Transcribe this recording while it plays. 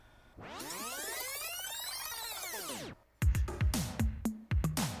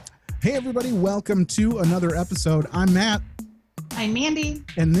Hey everybody, welcome to another episode. I'm Matt. I'm Mandy.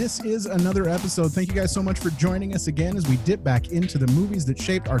 And this is another episode. Thank you guys so much for joining us again as we dip back into the movies that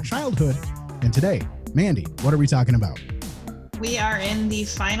shaped our childhood. And today, Mandy, what are we talking about? We are in the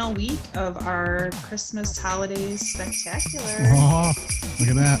final week of our Christmas holidays spectacular. Oh, look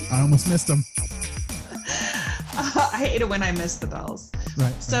at that. I almost missed them. I hate it when I miss the bells.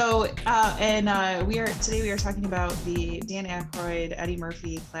 Right. So, today we are talking about the Dan Aykroyd, Eddie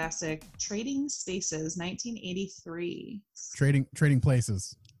Murphy classic Trading Spaces, 1983. Trading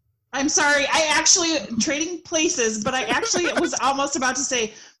Places. I'm sorry, Trading Places, but I actually was almost about to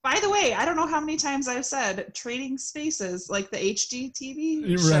say, by the way, I don't know how many times I've said Trading Spaces, like the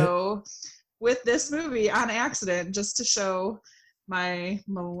HGTV show, with this movie on accident, just to show my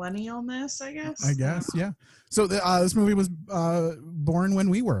millennialness, I guess. Yeah. So this movie was born when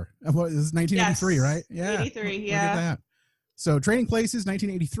we were. It was 1983, yes. Right? Yeah. 83, Look yeah. at that. So Trading Places,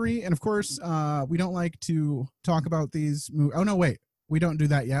 1983. And of course, we don't like to talk about these movies. Oh, no, wait. We don't do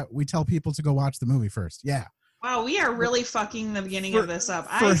that yet. We tell people to go watch the movie first. Yeah. Wow, we are really fucking the beginning of this up.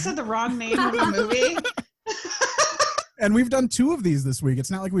 I said the wrong name of the movie. And we've done 2 of these this week.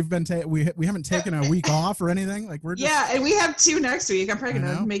 It's not like we've been we haven't taken a week off or anything. Like we're just, and we have 2 next week. I'm probably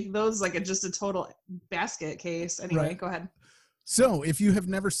gonna make those like just a total basket case. Anyway, Go ahead. So if you have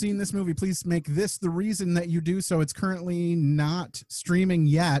never seen this movie, please make this the reason that you do so. It's currently not streaming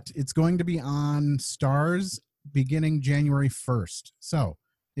yet. It's going to be on Starz beginning January 1st. So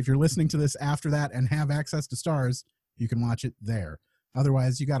if you're listening to this after that and have access to Starz, you can watch it there.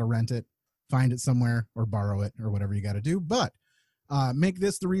 Otherwise, you got to rent it, find it somewhere, or borrow it, or whatever you got to do. But make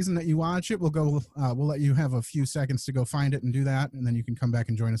this the reason that you watch it. We'll let you have a few seconds to go find it and do that, and then you can come back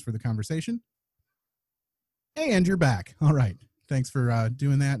and join us for the conversation. And you're back. All right. Thanks for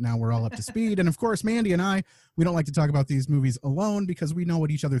doing that. Now we're all up to speed. And of course, Mandy and I, we don't like to talk about these movies alone because we know what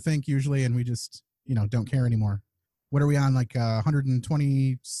each other think usually, and we just, don't care anymore. What are we on, like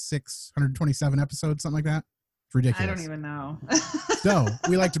 126, 127 episodes, something like that? It's ridiculous. I don't even know. So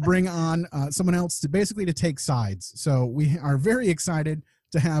we like to bring on someone else to take sides. So we are very excited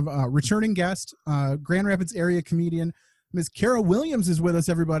to have a returning guest, Grand Rapids area comedian, Ms. Kara Williams is with us,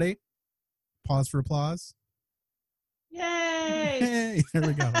 everybody. Pause for applause. Yay! Hey, there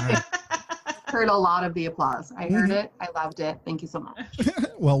we go. All right. Heard a lot of the applause. I heard it. I loved it. Thank you so much.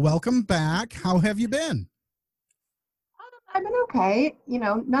 Well, welcome back. How have you been? I've been okay.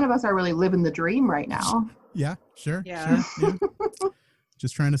 None of us are really living the dream right now. Yeah, sure. Yeah. Sure, yeah.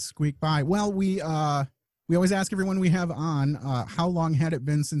 Just trying to squeak by. Well, we always ask everyone we have on, how long had it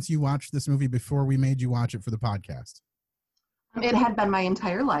been since you watched this movie before we made you watch it for the podcast? It had been my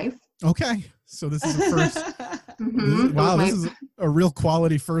entire life. Okay. So this is the first. Mm-hmm. Wow, this is a real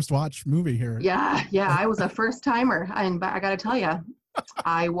quality first watch movie here. Yeah. I was a first timer. And I got to tell you,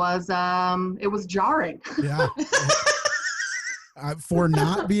 it was jarring. Yeah. For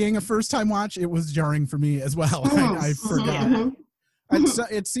not being a first time watch, it was jarring for me as well. I forgot. Mm-hmm.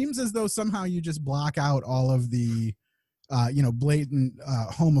 It seems as though somehow you just block out all of the, blatant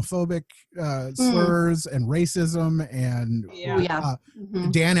homophobic slurs and racism and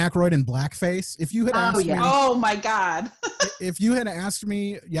Dan Aykroyd in blackface. If you had asked me, oh my God. If you had asked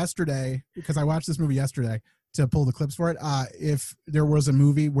me yesterday, because I watched this movie yesterday to pull the clips for it, if there was a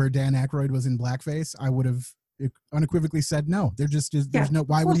movie where Dan Aykroyd was in blackface, I would have unequivocally said no. There's no,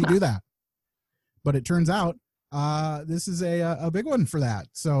 why would he do that? But it turns out this is a big one for that.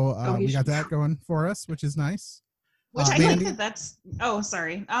 So we got that going for us, which is nice. Which I think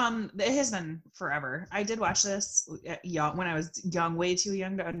sorry. It has been forever. I did watch this when I was young, way too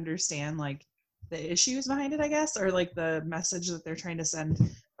young to understand like the issues behind it, I guess, or like the message that they're trying to send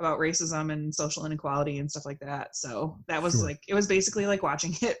about racism and social inequality and stuff like that. So that was it was basically like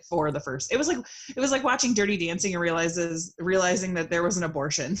watching it for the first. It was like watching Dirty Dancing and realizing that there was an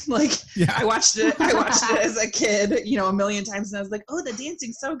abortion. I watched it as a kid, a million times, and I was like, oh, the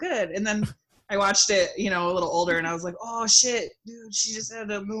dancing's so good. And then I watched it, a little older, and I was like, oh shit, dude, she just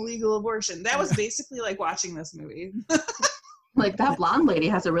had an illegal abortion. That was basically like watching this movie. Like that blonde lady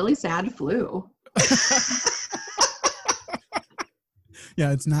has a really sad flu.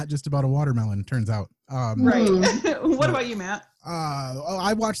 Yeah, it's not just about a watermelon, it turns out. Right. What about you, Matt?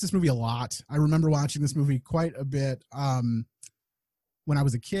 I watched this movie a lot. I remember watching this movie quite a bit when I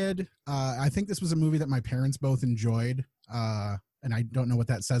was a kid. I think this was a movie that my parents both enjoyed. And I don't know what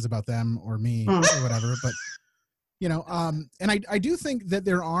that says about them or me or whatever, but and I do think that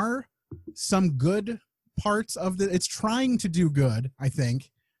there are some good parts of it's trying to do good, I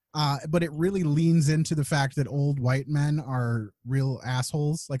think. But it really leans into the fact that old white men are real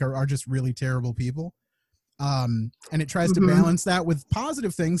assholes, like are just really terrible people. And it tries to balance that with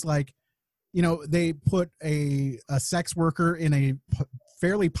positive things like, you know, they put a sex worker in a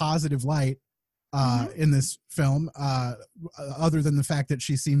fairly positive light in this film, other than the fact that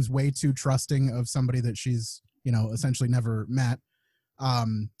she seems way too trusting of somebody that she's, you know, essentially never met,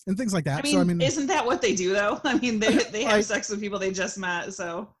 and things like that. I mean, isn't that what they do though? I mean, they have sex with people they just met.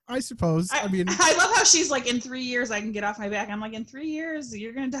 So I suppose. I mean, I love how she's like, in 3 years I can get off my back. I'm like, in 3 years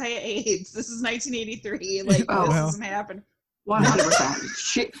you're gonna die of AIDS. This is 1983. Like, this doesn't happen.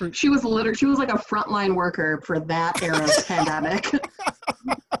 100%. She was like a frontline worker for that era of pandemic.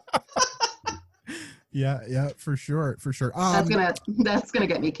 Yeah, for sure. That's gonna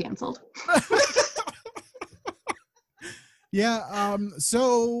get me canceled. Yeah.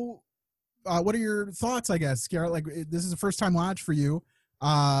 So, what are your thoughts? I guess, Garrett. Like, this is a first time watch for you.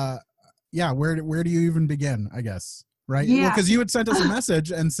 Yeah. Where do you even begin? I guess. Right. Yeah. Because you had sent us a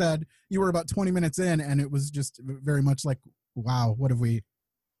message and said you were about 20 minutes in, and it was just very much like, wow, what have we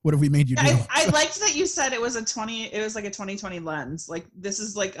made you do? I liked that you said it was like a 2020 lens. Like, this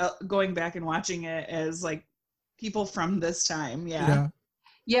is like going back and watching it as like people from this time. Yeah,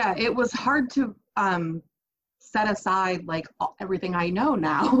 it was hard to set aside like everything I know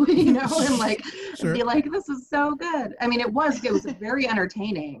now, you know, and like be like, this is so good. I mean, it was very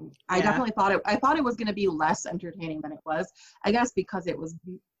entertaining. I definitely thought it was going to be less entertaining than it was, I guess, because it was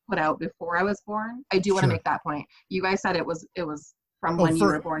put out before I was born. I do want to make that point. You guys said it was from when you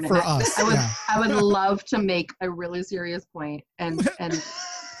were born. For us, I would love to make a really serious point and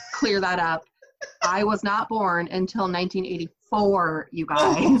clear that up. I was not born until 1984, you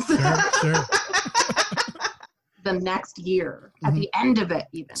guys. Sure. The next year, at the end of it,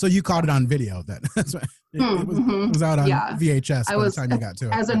 even. So you caught it on video then? That's right. It was out on VHS by the time you got to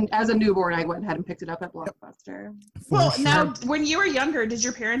it. As a newborn, I went ahead and picked it up at Blockbuster. Well, now, when you were younger, did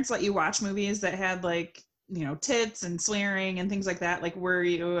your parents let you watch movies that had like, you know, tits and swearing and things like that? Like, were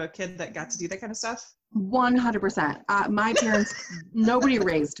you a kid that got to do that kind of stuff? 100%. My parents, nobody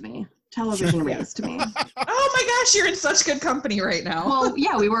raised me. Television raised me. Oh my gosh, you're in such good company right now. Well,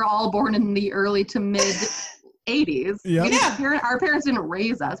 yeah, we were all born in the early to mid 80s. Our parents didn't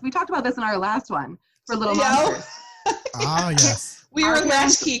raise us. We talked about this in our last one for Little Monsters. Yes. We were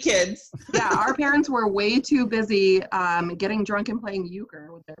latchkey kids. Yeah, our parents were way too busy getting drunk and playing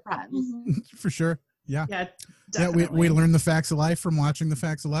euchre with their friends. For sure. Yeah. Yeah. Definitely. We learned the facts of life from watching the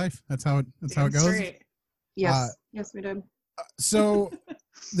facts of life. That's how it goes. Straight. Yes. Yes, we did. So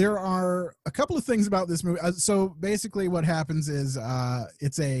there are a couple of things about this movie. So basically what happens is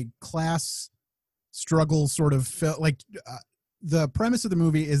it's a class struggle sort of the premise of the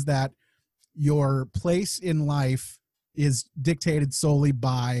movie is that your place in life is dictated solely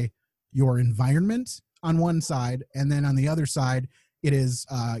by your environment on one side, and then on the other side it is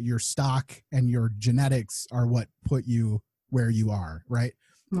your stock and your genetics are what put you where you are, right?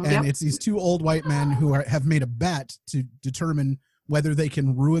 And it's these two old white men who have made a bet to determine whether they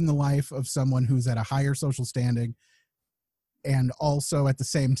can ruin the life of someone who's at a higher social standing and also at the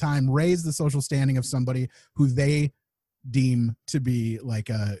same time raise the social standing of somebody who they deem to be like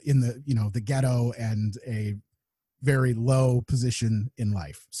in the, you know, the ghetto and a very low position in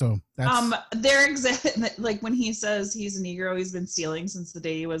life. So that's like when he says he's a Negro, he's been stealing since the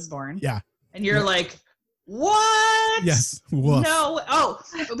day he was born. Yeah. And you're like, what? Yes. Woof. No. Oh,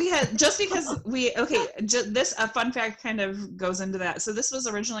 this a fun fact kind of goes into that. So this was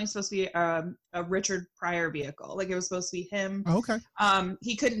originally supposed to be a Richard Pryor vehicle. Like, it was supposed to be him. Oh, okay.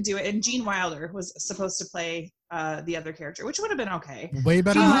 He couldn't do it, and Gene Wilder was supposed to play the other character, which would have been okay. Way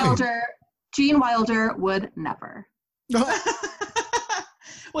better. Gene Wilder would never.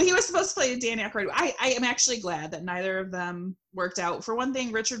 Well, he was supposed to play Dan Aykroyd. I am actually glad that neither of them worked out. For one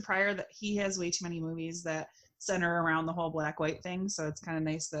thing, Richard Pryor, that he has way too many movies that center around the whole black-white thing, so it's kind of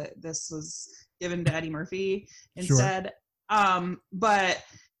nice that this was given to Eddie Murphy instead. Sure.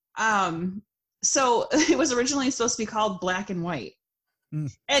 So it was originally supposed to be called Black and White.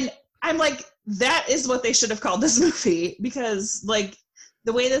 And I'm like, that is what they should have called this movie, because like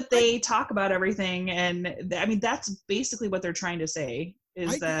the way that they talk about everything, and I mean, that's basically what they're trying to say.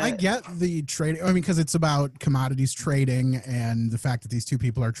 I get the trading. I mean, because it's about commodities trading and the fact that these two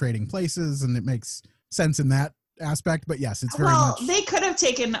people are trading places, and it makes sense in that aspect. But yes, it's very much. They could have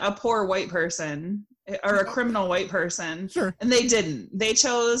taken a poor white person or a criminal white person, sure, and they didn't. They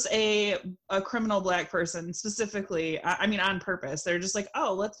chose a criminal black person specifically. I mean, on purpose. They're just like,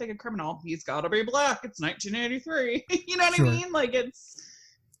 oh, let's pick a criminal. He's got to be black. It's 1983. You know what I mean? Like, it's.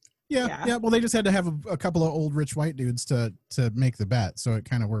 Yeah. Well, they just had to have a couple of old rich white dudes to make the bet, so it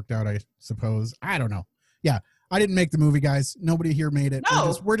kind of worked out, I suppose. I don't know. Yeah, I didn't make the movie, guys. Nobody here made it.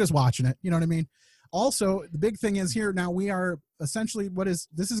 No. We're just watching it. You know what I mean? Also, the big thing is here now we are essentially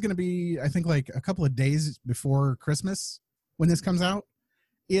this is going to be, I think, like a couple of days before Christmas when this comes out.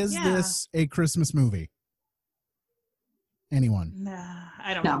 Is this a Christmas movie? Anyone? Nah,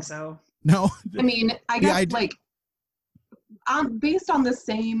 I don't think so. No. I mean, I guess based on the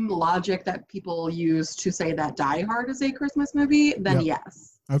same logic that people use to say that Die Hard is a Christmas movie, then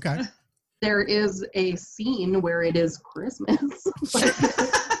yes. Okay. There is a scene where it is Christmas. And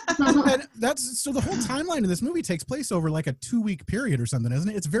so the whole timeline of this movie takes place over like a 2-week period or something, isn't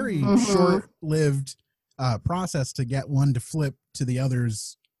it? It's very short-lived process to get one to flip to the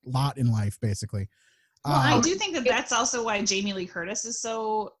other's lot in life, basically. Well, I do think that that's also why Jamie Lee Curtis is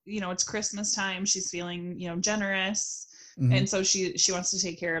so, it's Christmas time. She's feeling, generous. Mm-hmm. And so she wants to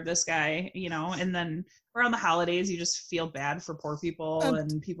take care of this guy, and then around the holidays, you just feel bad for poor people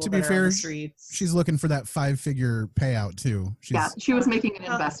and people that are on the streets. She's looking for that 5-figure payout too. She was making an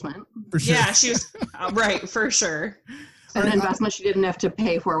investment. For sure. Yeah, she was right, for sure. An investment she didn't have to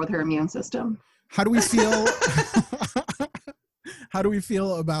pay for with her immune system. How do we feel? How do we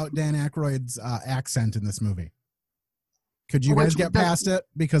feel about Dan Aykroyd's accent in this movie? Could you guys get past it?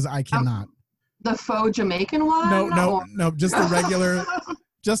 Because I cannot. The faux Jamaican one? No. Just the regular,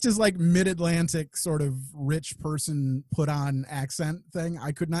 just as like mid-Atlantic sort of rich person put on accent thing.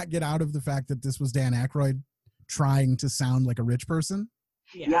 I could not get out of the fact that this was Dan Aykroyd trying to sound like a rich person.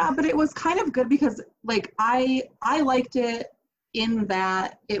 Yeah, but it was kind of good because like I liked it in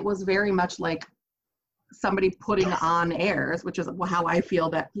that it was very much like somebody putting on airs, which is how I feel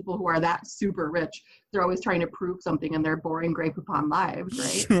that people who are that super rich, they're always trying to prove something in their boring Grey Poupon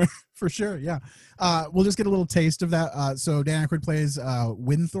lives, right? For sure, yeah. We'll just get a little taste of that. So Dan Aykroyd plays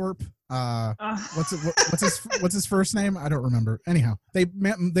Winthorpe. What's his first name? I don't remember. Anyhow, they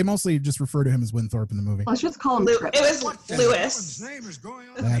mostly just refer to him as Winthorpe in the movie. Let's just call him Trip. It was Lewis. Name is going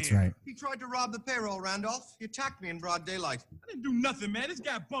on That's here. right. He tried to rob the payroll, Randolph. He attacked me in broad daylight. I didn't do nothing, man. This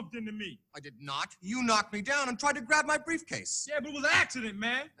guy bumped into me. I did not. You knocked me down and tried to grab my briefcase. Yeah, but it was an accident,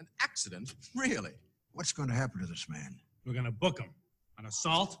 man. An accident? Really? What's going to happen to this man? We're going to book him on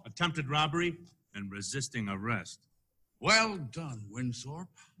assault, attempted robbery, and resisting arrest. Well done, Winthorpe.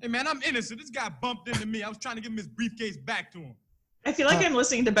 Hey, man, I'm innocent. This guy bumped into me. I was trying to give him his briefcase back to him. I feel like I'm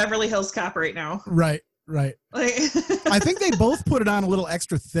listening to Beverly Hills Cop right now. Right. Like, I think they both put it on a little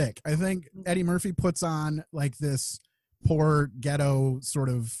extra thick. I think Eddie Murphy puts on like this poor ghetto sort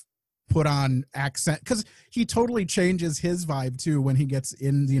of put on accent because he totally changes his vibe too when he gets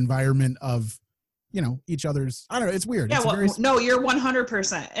in the environment of each other's. I don't know. It's weird. Yeah. No, you're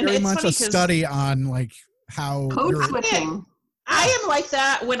 100%. And very it's much funny a study on like how code switching. I am like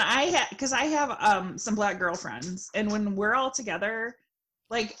that when because I have some black girlfriends, and when we're all together,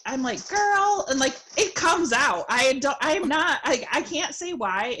 like I'm like girl, and like it comes out. I can't say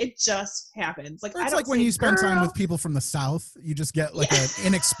why. It just happens. Like it's like when you spend time with people from the South, you just get like an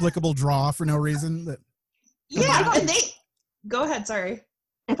inexplicable draw for no reason. And they go ahead. Sorry.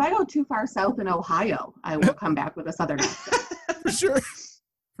 If I go too far south in Ohio, I will come back with a Southern accent.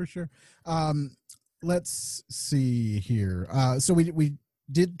 For sure. Let's see here. So we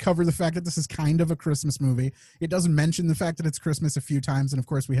did cover the fact that this is kind of a Christmas movie. It does mention the fact that it's Christmas a few times, and of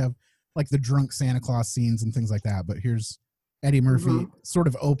course we have like the drunk Santa Claus scenes and things like that. But here's Eddie Murphy sort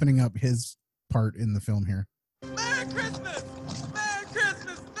of opening up his part in the film here. Merry Christmas! Merry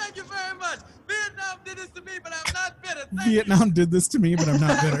Christmas! Thank you very much. Vietnam did this to me, but I'm not bitter. Vietnam did this to me, but I'm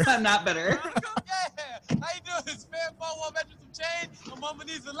not bitter. I'm not bitter. Yeah. How you doing? Spare phone, one veteran some change. My mama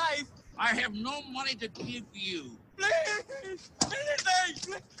needs a life. I have no money to give you. Please,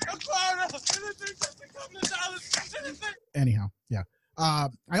 anything, a quarter, anything, just a couple of dollars, anything. Anyhow, yeah.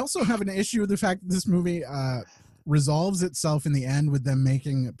 I also have an issue with the fact that this movie resolves itself in the end with them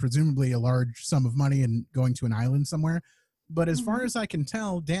making presumably a large sum of money and going to an island somewhere. But as far as I can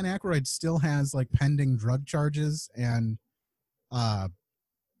tell, Dan Aykroyd still has like pending drug charges and,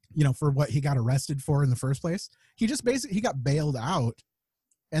 for what he got arrested for in the first place. He just he got bailed out.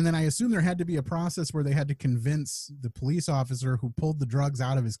 And then I assume there had to be a process where they had to convince the police officer who pulled the drugs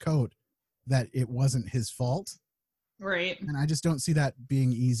out of his coat that it wasn't his fault. Right. And I just don't see that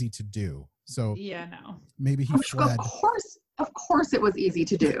being easy to do. So no. Maybe he fled. Of course it was easy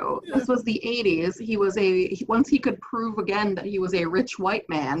to do. This was the 80s. He was once he could prove again that he was a rich white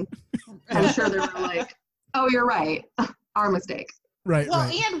man, I'm sure they were like, oh, you're right. Our mistake. Right. Well,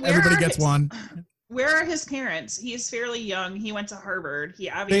 right. and everybody gets one. Where are his parents? He's fairly young. He went to Harvard. He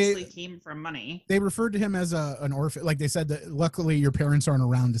obviously came from money. They referred to him as an orphan. Like they said that luckily your parents aren't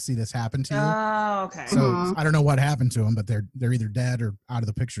around to see this happen to you. Oh, okay. So I don't know what happened to him, but they're either dead or out of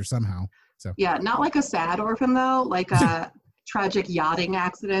the picture somehow. So yeah, not like a sad orphan though, like a tragic yachting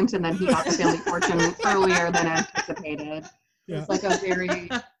accident, and then he got the family fortune earlier than anticipated. It was like a very,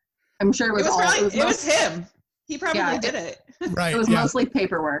 I'm sure it was him. He probably did it. Right. It was mostly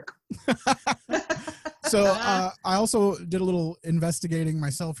paperwork. So I also did a little investigating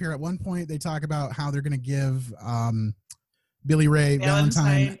myself here. At one point, they talk about how they're going to give Billy Ray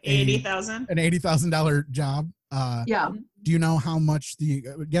Valentine $80,000, an $80,000 job. Yeah. Do you know how much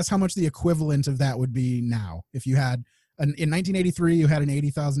guess how much the equivalent of that would be now? If you had in 1983, you had an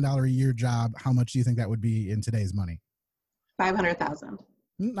 $80,000 a year job. How much do you think that would be in today's money? $500,000.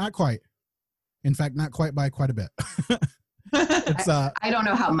 Not quite. In fact, not quite by quite a bit. It's I don't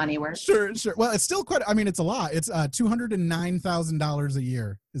know how money works. Sure. Well, it's still quite. I mean, it's a lot. It's $209,000 a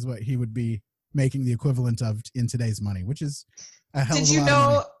year is what he would be making the equivalent of in today's money, which is a hell of a lot. Did you of know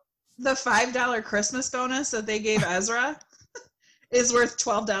money. the $5 Christmas bonus that they gave Ezra is worth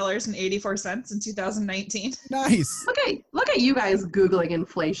 $12.84 in 2019? Nice. Look at you guys Googling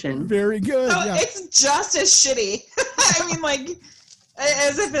inflation. Very good. So yeah. It's just as shitty. I mean, like,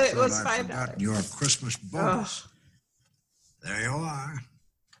 as if it was $5. Forgot your Christmas bonus. There you are.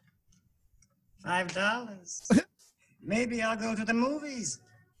 $5. Maybe I'll go to the movies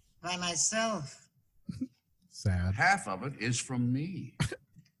by myself. Sad. Half of it is from me.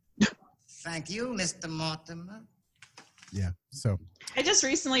 Thank you, Mr. Mortimer. Yeah. So I just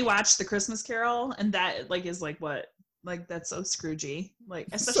recently watched The Christmas Carol, and that is what that's so Scroogey. Like,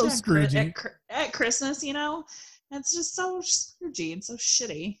 especially so Scroogey. at Christmas, it's just so Scroogey and so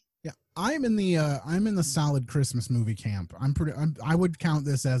shitty. yeah, I'm in the solid Christmas movie camp. I would count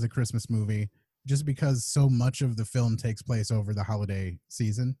this as a Christmas movie just because so much of the film takes place over the holiday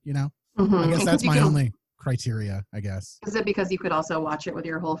season. Mm-hmm. I guess that's my only criteria, I guess. Is it because you could also watch it with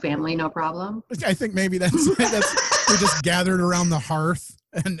your whole family, no problem? I think maybe that's we just gathered around the hearth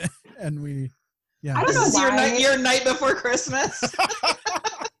and we I don't know why. Your night before Christmas.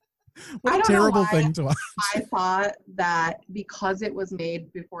 What a terrible thing to watch. I thought that because it was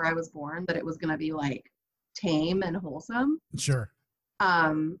made before I was born, that it was going to be like tame and wholesome. Sure.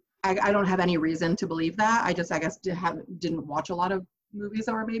 I don't have any reason to believe that. I guess didn't watch a lot of movies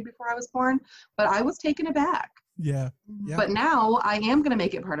that were made before I was born, but I was taken aback. Yeah. But now I am going to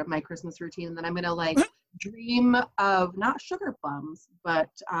make it part of my Christmas routine, that I'm going to dream of not sugar plums, but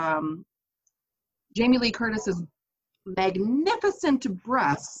Jamie Lee Curtis's magnificent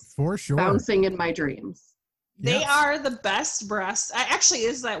breasts for sure bouncing in my dreams. They are the best breasts. Actually,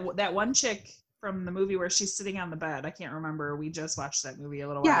 is that one chick from the movie where she's sitting on the bed? I can't remember. We just watched that movie a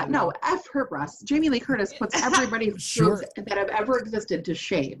little while ago. No, F her breasts. Jamie Lee Curtis puts everybody's boobs that have ever existed to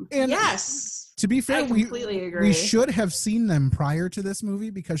shame. And yes. To be fair, I completely agree. We should have seen them prior to this movie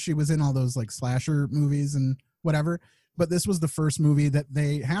because she was in all those slasher movies and whatever. But this was the first movie that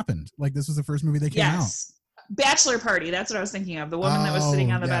they happened. This was the first movie they came out. Bachelor Party. That's what I was thinking of. The woman that was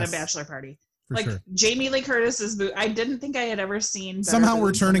sitting on the bed of Bachelor Party. Sure. Jamie Lee Curtis's boob. I didn't think I had ever seen. Somehow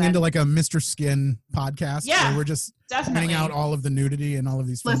we're turning into a Mr. Skin podcast. Yeah, where we're just definitely pointing out all of the nudity and all of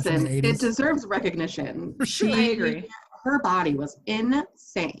these films Listen, from the 80s. it deserves recognition. For sure. I agree. Her body was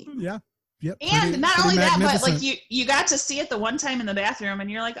insane. Yeah. Yep. And not only that, but you got to see it the one time in the bathroom,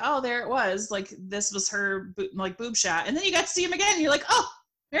 and you're like, oh, there it was. This was her boob shot, and then you got to see him again, and you're like, oh,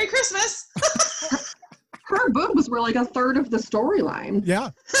 Merry Christmas. Her boobs were a third of the storyline.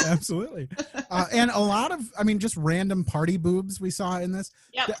 Yeah, absolutely. And a lot of, just random party boobs we saw in this.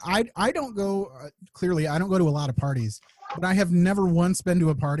 Yep. I don't go, clearly, I don't go to a lot of parties, but I have never once been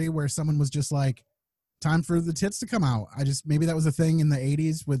to a party where someone was just like, time for the tits to come out. Maybe that was a thing in the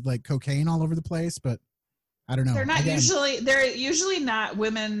 80s with cocaine all over the place, but I don't know. They're usually not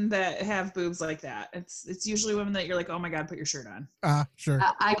women that have boobs like that. It's usually women that you're like, oh my God, put your shirt on. Sure.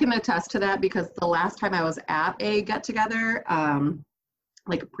 I can attest to that because the last time I was at a get together,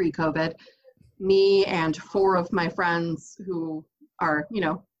 pre-COVID, me and 4 of my friends who are,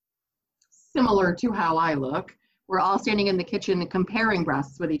 similar to how I look, we're all standing in the kitchen comparing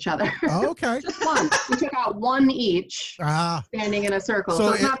breasts with each other. Oh, okay. Just one. We took out one each, standing in a circle.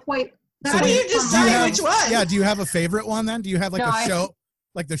 So it's not quite. How do you decide which one? Yeah, do you have a favorite one then? Do you have a show,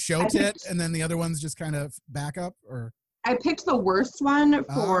 the show tit, and then the other ones just kind of back up? Or I picked the worst one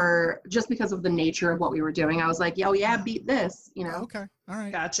for just because of the nature of what we were doing. I was like, beat this, Okay, all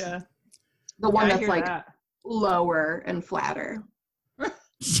right. Gotcha. The one that's lower and flatter.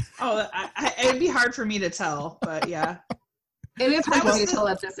 Oh, it'd be hard for me to tell, but yeah. It is hard for me to tell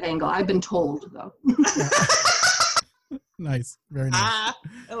at this angle. I've been told, though. Nice. Very nice.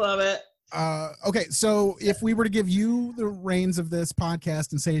 I love it. Okay, so if we were to give you the reins of this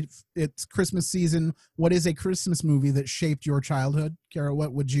podcast and say it's Christmas season, what is a Christmas movie that shaped your childhood? Kara,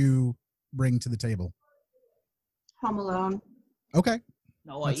 what would you bring to the table? Home Alone. Okay.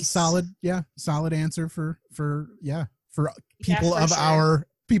 Nice. That's a solid answer for people for of sure.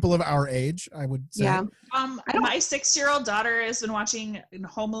 our age, I would say. Yeah. My 6-year-old daughter has been watching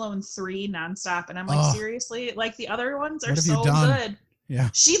Home Alone 3 nonstop, and I'm like, seriously? Like, the other ones are so good. Yeah.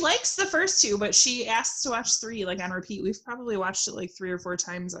 She likes the first 2, but she asks to watch 3 like on repeat. We've probably watched it like 3 or 4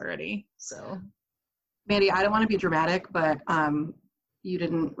 times already. So, Mandy, I don't want to be dramatic, but you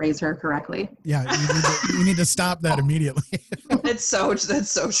didn't raise her correctly. Yeah, you need to stop that immediately. that's so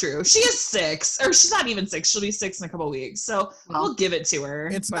true. She is 6, or she's not even 6. She'll be 6 in a couple of weeks. So we'll give it to her.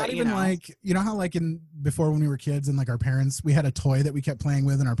 It's not even like, you know how like before when we were kids and like our parents, we had a toy that we kept playing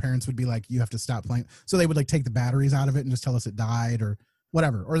with and our parents would be like, you have to stop playing. So they would like take the batteries out of it and just tell us it died or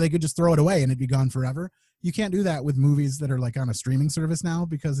whatever, or they could just throw it away and it'd be gone forever. You can't do that with movies that are like on a streaming service now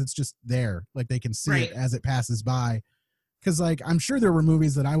because it's just there. Like they can see it as it passes by. Because, like, I'm sure there were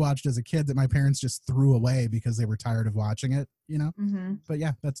movies that I watched as a kid that my parents just threw away because they were tired of watching it, you know? Mm-hmm. But,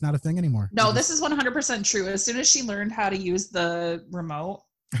 yeah, that's not a thing anymore. No, this is 100% true. As soon as she learned how to use the remote,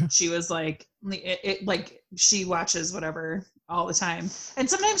 she was like, she watches whatever all the time. And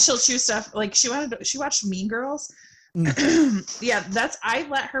sometimes she'll choose stuff. Like, she watched Mean Girls. Yeah, I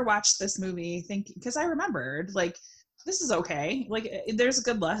let her watch this movie because I remembered, like, this is okay. Like, there's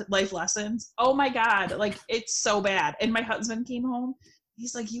good life lessons. Oh my God. Like, it's so bad. And my husband came home.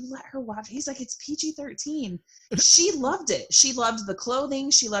 He's like, you let her watch. He's like, it's PG-13. She loved it. She loved the clothing.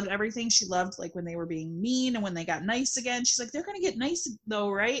 She loved everything. She loved like when they were being mean and when they got nice again. She's like, they're going to get nice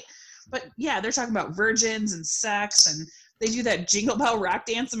though, right? But yeah, they're talking about virgins and sex and they do that Jingle Bell rock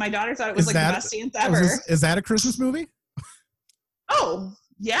dance. And my daughter thought it was the best dance ever. Is that a Christmas movie? Oh,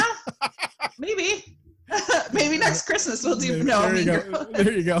 yeah. Maybe. Maybe next Christmas we'll do.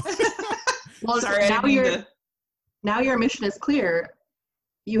 There you go. Well, sorry. Now your mission is clear.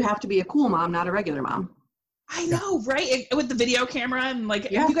 You have to be a cool mom, not a regular mom. I know, right? With the video camera and like,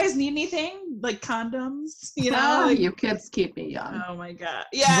 if you guys need anything, like condoms, you know? You kids keep me young. Oh my God.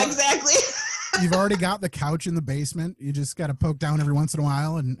 Yeah, exactly. You've already got the couch in the basement. You just got to poke down every once in a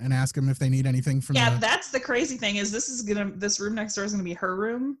while and ask them if they need anything from. Yeah, that's the crazy thing is this room next door is gonna be her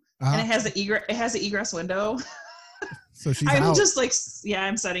room, and it has an egress window. So she's I'm out. just like,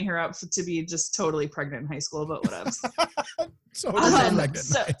 I'm setting her up to be just totally pregnant in high school, but whatever. Pregnant in high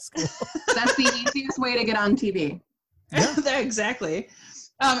school. That's the easiest way to get on TV. Yeah. Exactly.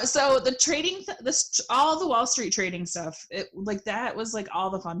 So the trading, all the Wall Street trading stuff, that was like all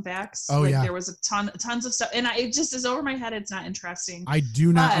the fun facts. Oh, yeah. There was tons of stuff, and it just is over my head. It's not interesting. I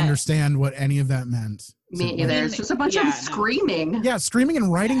do not understand what any of that meant. Me either. It's just a bunch of screaming. Yeah, screaming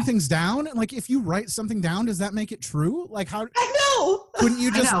and writing things down. Like, if you write something down, does that make it true? Like, how? I know. Couldn't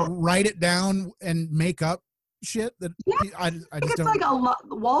you just write it down and make up shit? That I just don't. Like a lot.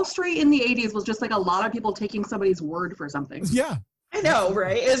 Wall Street in the 80s was just like a lot of people taking somebody's word for something. Yeah. I know,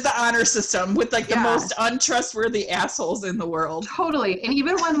 right? It's the honor system with like the most untrustworthy assholes in the world. Totally. And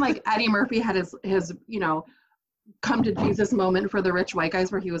even when like Eddie Murphy had his come to Jesus moment for the rich white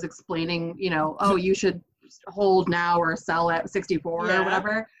guys where he was explaining, you should hold now or sell at 64 or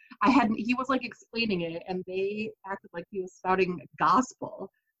whatever. He was like explaining it and they acted like he was spouting gospel.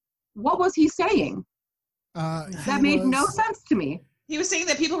 What was he saying? That made no sense to me. He was saying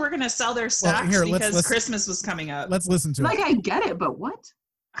that people were going to sell their stocks because Christmas was coming up. Let's listen to it. Like, I get it, but what?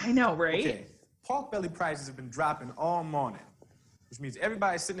 I know, right? Okay, pork belly prices have been dropping all morning, which means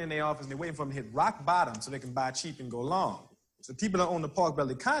everybody's sitting in their office and they're waiting for them to hit rock bottom so they can buy cheap and go long. So people that own the pork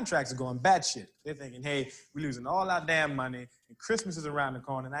belly contracts are going batshit. They're thinking, hey, we're losing all our damn money, and Christmas is around the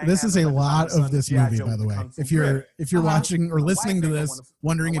corner. And this is a lot of this movie, by the way. If you're watching or listening to this,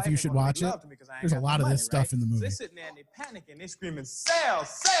 wondering if you should watch it, there's a lot of this stuff in the movie. So they're sitting there and they're panicking. They're screaming, sell,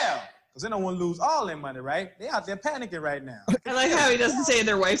 sell, because they don't want to lose all their money, right? They're out there panicking right now. I like how he doesn't say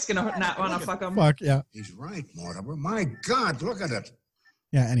their wife's going to not want to fuck them. Fuck, yeah. He's right, Mortimer. My God, look at it.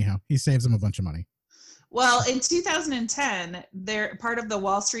 Yeah, anyhow, he saves them a bunch of money. Well, in 2010, part of the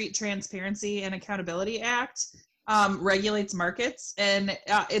Wall Street Transparency and Accountability Act regulates markets, and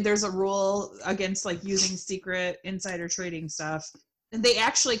there's a rule against like using secret insider trading stuff. And they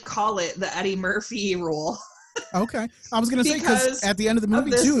actually call it the Eddie Murphy rule. Okay, I was going to say because at the end of the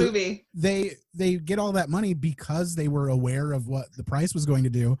movie they get all that money because they were aware of what the price was going to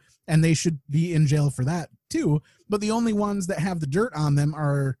do, and they should be in jail for that too. But the only ones that have the dirt on them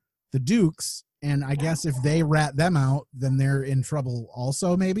are the Dukes. And I guess if they rat them out, then they're in trouble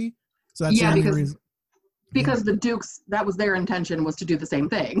also, maybe? So that's the only reason. Because the Dukes, that was their intention, was to do the same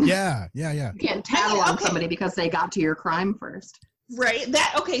thing. Yeah. You can't tattle on somebody because they got to your crime first. Right.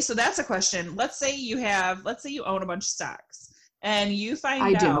 So that's a question. Let's say you own a bunch of stocks and you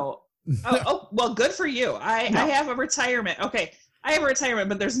find out. Oh, well, good for you. I have a retirement. Okay. I have a retirement,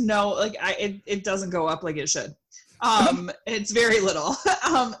 but there's no like it doesn't go up like it should. It's very little.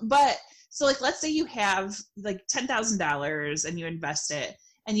 But so like let's say you have like $10,000 and you invest it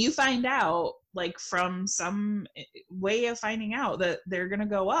and you find out like from some way of finding out that they're gonna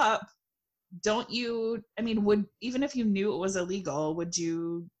go up, don't you, I mean, would, even if you knew it was illegal, would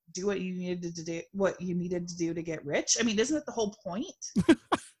you do what you needed to do to get rich? I mean, isn't that the whole point?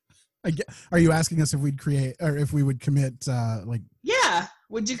 Are you asking us if we'd create or if we would commit like? Yeah.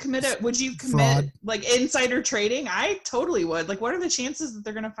 Would you commit fraud? Like insider trading? I totally would. Like, what are the chances that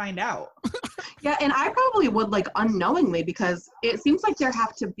they're going to find out? Yeah. And I probably would, like, unknowingly, because it seems like there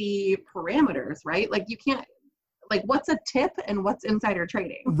have to be parameters, right? Like you can't, like, what's a tip and what's insider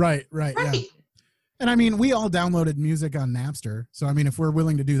trading? Right. Yeah. And I mean, we all downloaded music on Napster. So, I mean, if we're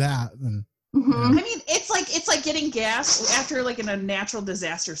willing to do that, then. Mm-hmm. I mean, it's like getting gas after like in a natural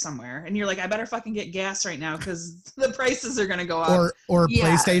disaster somewhere. And you're like, I better fucking get gas right now because the prices are going to go up. Or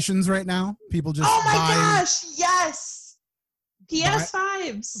PlayStations right now. People just gosh, yes.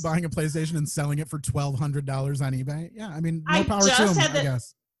 PS5s. Buying a PlayStation and selling it for $1,200 on eBay. Yeah, I mean, more power to them, I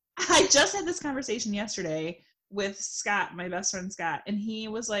guess. I just had this conversation yesterday with Scott, my best friend Scott, and he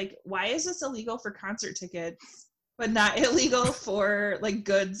was like, why is this illegal for concert tickets but not illegal for like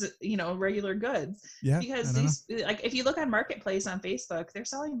goods, you know, regular goods? Yeah, because these, like, if you look on Marketplace on Facebook, they're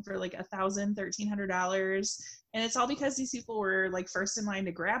selling for like $1,000, $1,300, and it's all because these people were like first in line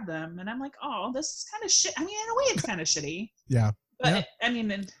to grab them. And I'm like, oh, this is kind of shit. I mean, in a way, it's kind of shitty. Yeah. But I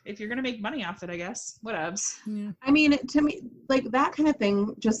mean, if you're gonna make money off it, I guess whatevs. Yeah. I mean, to me, like that kind of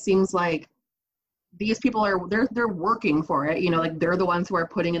thing just seems like these people are they're working for it. You know, like they're the ones who are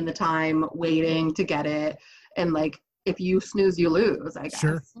putting in the time, waiting to get it. And like, if you snooze, you lose, I guess.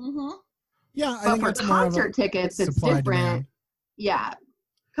 Sure. Mm-hmm. Yeah, I but think for it's more concert tickets, it's different. Demand. Yeah,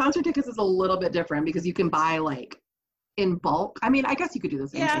 concert tickets is a little bit different because you can buy like in bulk. I mean, I guess you could do the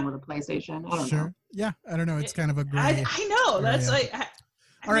same thing with a PlayStation. I don't know. Yeah, I don't know. It's kind of a gray. I know. That's like.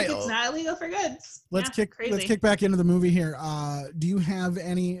 All right, it's not illegal for goods. Let's kick back into the movie here. Do you have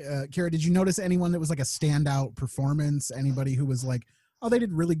any, Kara? Did you notice anyone that was like a standout performance? Anybody who was like, oh, they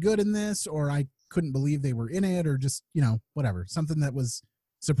did really good in this, or I couldn't believe they were in it, or just, you know, whatever, something that was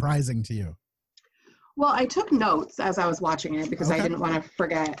surprising to you? Well, I took notes as I was watching it because I didn't want to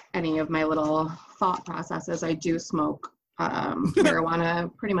forget any of my little thought processes. I do smoke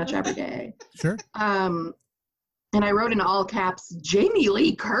marijuana pretty much every day. Sure. And I wrote in all caps, Jamie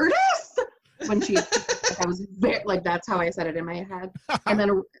Lee Curtis, when she, I was very, like, that's how I said it in my head. And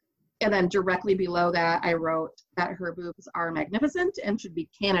then directly below that, I wrote that her boobs are magnificent and should be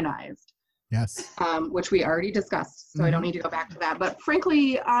canonized. Yes. Which we already discussed, so I don't need to go back to that. But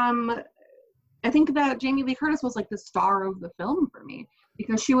frankly, I think that Jamie Lee Curtis was like the star of the film for me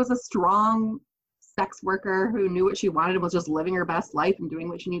because she was a strong sex worker who knew what she wanted and was just living her best life and doing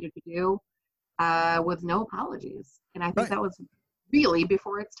what she needed to do with no apologies. And I think that was really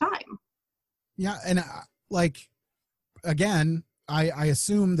before its time. Yeah, and like, again, I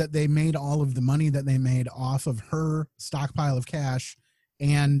assume that they made all of the money that they made off of her stockpile of cash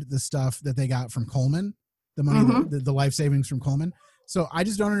and the stuff that they got from Coleman, the money, the life savings from Coleman. So I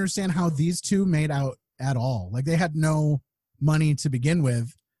just don't understand how these two made out at all. Like, they had no money to begin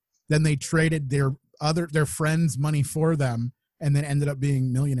with. Then they traded their friends' money for them and then ended up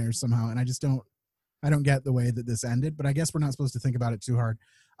being millionaires somehow. And I don't get the way that this ended, but I guess we're not supposed to think about it too hard.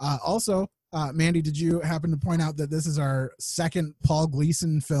 Also, Mandy, did you happen to point out that this is our second Paul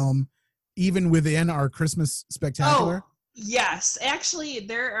Gleason film, even within our Christmas spectacular? Oh, yes. Actually,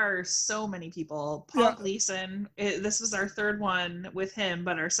 there are so many people. Paul Gleason, this was our third one with him,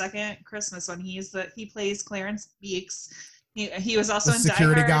 but our second Christmas one, he plays Clarence Beeks. He was also in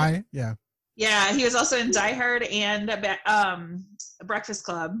security Die Hard. Guy. Yeah. Yeah, he was also in Die Hard and Breakfast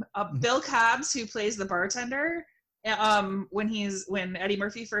Club. Bill Cobbs, who plays the bartender, when Eddie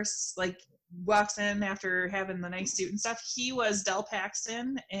Murphy first like walks in after having the nice suit and stuff, he was Del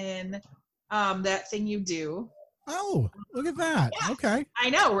Paxton in That Thing You Do. Oh, look at that. Yeah, okay. I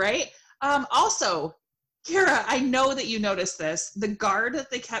know, right? Also, Kara, I know that you noticed this. The guard that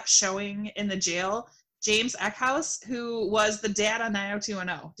they kept showing in the jail, James Eckhouse, who was the dad on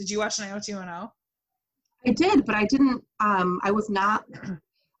 90210. Did you watch 90210? I did, but I didn't, I was not,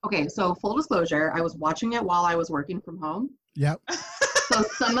 okay, so full disclosure, I was watching it while I was working from home. Yep. So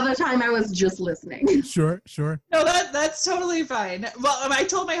some of the time I was just listening. Sure. No, that's totally fine. Well, I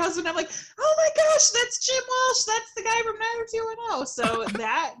told my husband, I'm like, oh my gosh, that's Jim Walsh. That's the guy from 90210. So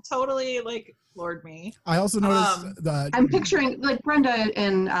that totally like floored me. I also noticed I'm picturing like Brenda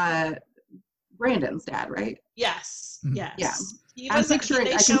and Brandon's dad, right? Yes. Mm-hmm. Yes. Yeah. I'm picturing,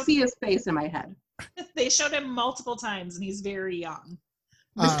 I can see his face in my head. They showed him multiple times, and he's very young.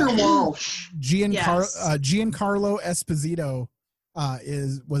 Mr. Walsh. Giancarlo Esposito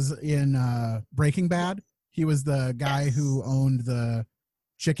was in Breaking Bad. He was the guy who owned the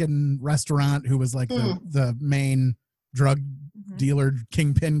chicken restaurant, who was like the main drug dealer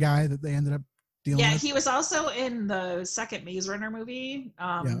kingpin guy that they ended up dealing with. He was also in the second Maze Runner movie,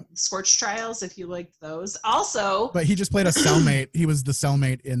 Scorch Trials, if you liked those. Also, but he just played a cellmate. He was the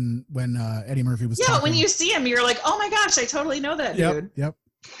cellmate when Eddie Murphy was talking. When you see him, you're like, oh my gosh, I totally know that dude. Yep.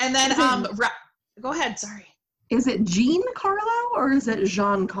 And then, go ahead, sorry. Is it Giancarlo or is it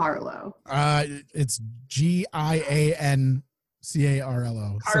Giancarlo? It's Giancarlo.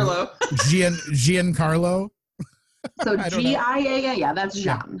 Carlo. So Giancarlo. So Giaa, yeah, that's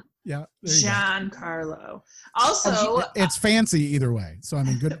Jean. Yeah. Giancarlo. Also, it's fancy either way. So I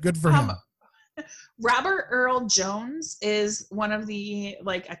mean, good for him. Robert Earl Jones is one of the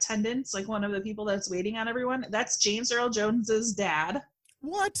attendants, one of the people that's waiting on everyone. That's James Earl Jones's dad.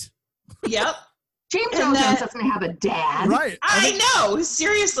 What? Yep. James Earl Jones doesn't have a dad. Right. I know.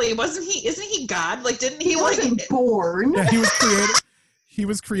 Seriously, wasn't he? Isn't he God? Didn't he? He wasn't born. Yeah, he was created. He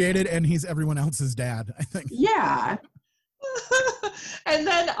was created, and he's everyone else's dad, I think. Yeah. And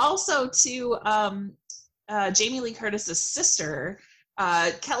then also to Jamie Lee Curtis's sister,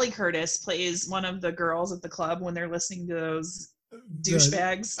 Kelly Curtis, plays one of the girls at the club when they're listening to those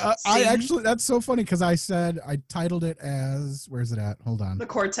douchebags. That's so funny because I titled it as, where's it at? Hold on. The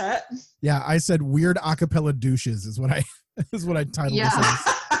Quartet. Yeah, I said weird acapella douches is what I titled this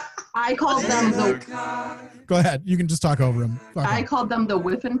as. I called them Go ahead. You can just talk over them. I called them the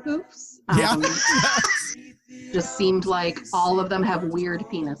Whiffenpoofs. Yeah. Just seemed like all of them have weird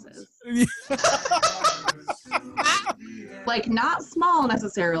penises. Not small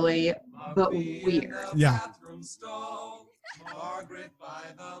necessarily, but weird. Yeah.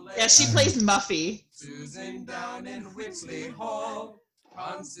 Yeah, she plays Muffy. Susan down in Whixley Hall.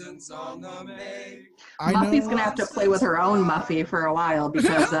 Constance on the May. Muffy's gonna have to play with her own Muffy for a while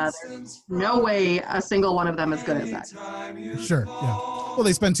because there's no way a single one of them is good as that. Sure. Yeah. Well,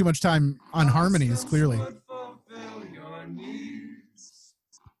 they spend too much time on harmonies, clearly.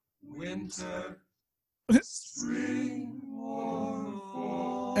 Winter, spring,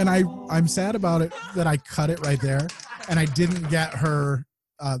 and I'm sad about it that I cut it right there, and I didn't get her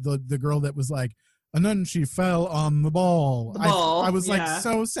the girl that was like, and then she fell on the ball. I was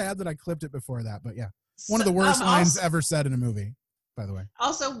so sad that I clipped it before that, but yeah, one of the worst lines ever said in a movie, by the way.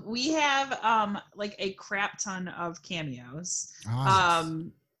 Also, we have a crap ton of cameos.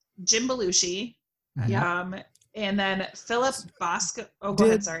 Jim Belushi, and then Philip Bosco. Oh, go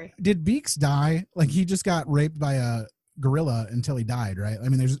ahead. Sorry. Did Beaks die? He just got raped by a gorilla until he died, right? I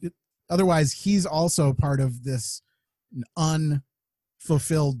mean, otherwise he's also part of this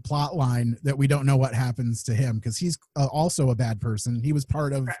unfulfilled plot line that we don't know what happens to him because he's also a bad person. He was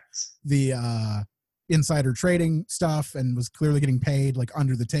part of the insider trading stuff and was clearly getting paid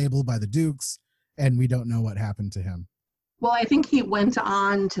under the table by the Dukes, and we don't know what happened to him. Well, I think he went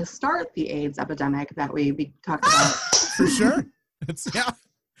on to start the AIDS epidemic that we talked about. For sure.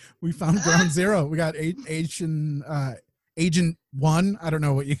 We found ground zero. We got Agent 1. I don't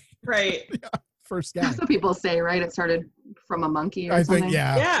know what you... Right. First guy. That's what people say, right? It started from a monkey or something. I think,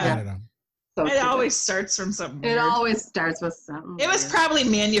 yeah. I don't know. So it always starts from something weird. It always starts with something It was probably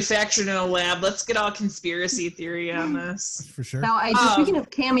manufactured in a lab. Let's get all conspiracy theory on this. For sure. Now, speaking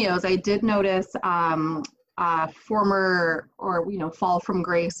of cameos, I did notice former fall from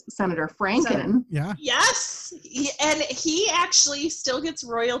grace Senator Franken. Yeah. Yes. And he actually still gets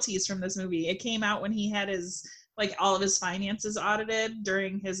royalties from this movie. It came out when he had his all of his finances audited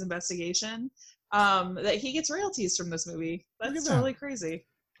during his investigation. That he gets royalties from this movie. That's totally crazy.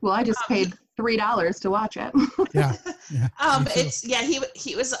 Well, I just paid $3 to watch it. Yeah.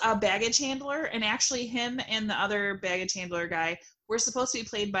 He was a baggage handler, and actually him and the other baggage handler guy were supposed to be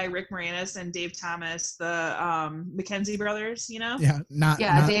played by Rick Moranis and Dave Thomas, the McKenzie brothers, you know? Yeah,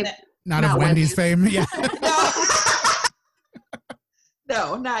 Dave, not of Wendy's fame. Yeah.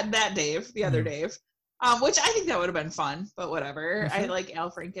 No, not that Dave, the other Dave. Which I think that would have been fun, but whatever. I like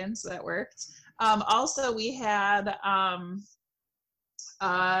Al Franken, so that worked. Also, we had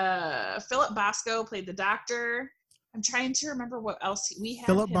Philip Bosco played the doctor. I'm trying to remember what else we had.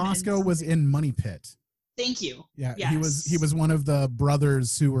 Philip Bosco was in Money Pit. Thank you. Yeah, yes. he was one of the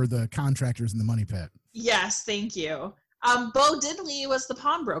brothers who were the contractors in the Money Pit. Yes, thank you. Bo Diddley was the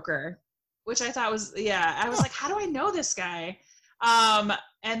pawnbroker, which I thought was I was like, how do I know this guy? And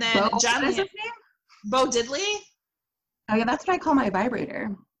then John. What is his name? Bo Diddley. Oh yeah, that's what I call my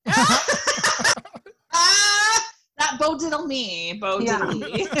vibrator. Not Bo Diddle me, Bo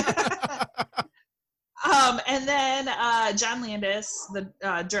Diddley. And then John Landis, the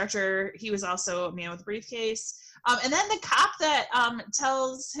director, he was also a man with a briefcase. And then the cop that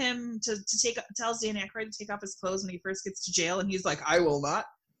tells him tells Dan Aykroyd to take off his clothes when he first gets to jail, and he's like, "I will not."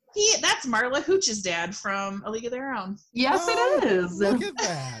 That's Marla Hooch's dad from A League of Their Own. Yes, it is. Look at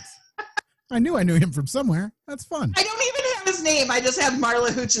that. I knew him from somewhere. That's fun. I don't even have his name. I just have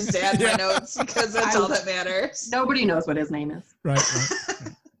Marla Hooch's dad in my notes because that's all that matters. Nobody knows what his name is. Right.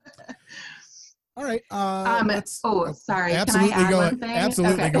 All right. Sorry. Absolutely, Can I add one thing?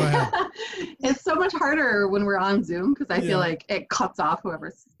 Absolutely, go ahead. It's so much harder when we're on Zoom because I feel like it cuts off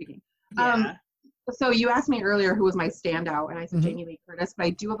whoever's speaking. Yeah. So you asked me earlier who was my standout, and I said Jamie Lee Curtis, but I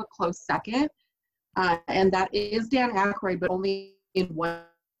do have a close second, and that is Dan Aykroyd, but only in one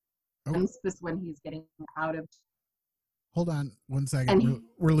instance when he's getting out of. Hold on 1 second.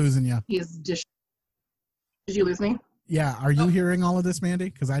 We're losing you. Did you lose me? Yeah. Are you hearing all of this, Mandy?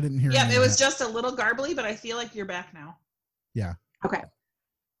 Because I didn't hear. Yeah, it was just a little garbly, but I feel like you're back now. Yeah. Okay.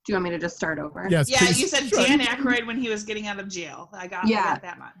 Do you want me to just start over? Yes. Yeah, please. You said Dan Aykroyd when he was getting out of jail. I got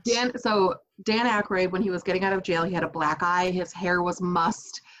that much. Dan Aykroyd, when he was getting out of jail, he had a black eye. His hair was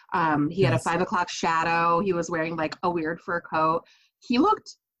mussed. He had a 5 o'clock shadow. He was wearing like a weird fur coat. He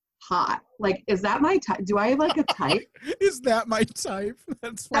looked hot. Like, is that my type? Do I have like a type? Is that my type?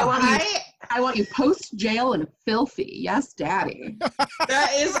 That's fine. I want you post jail and filthy. Yes, daddy.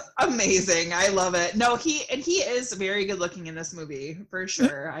 That is amazing. I love it. No, he is very good looking in this movie for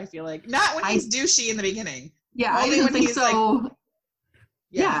sure. I feel like not when he's douchey in the beginning. Yeah, I didn't think so. Like,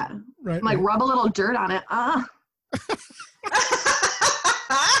 yeah. Right. Like rub a little dirt on it.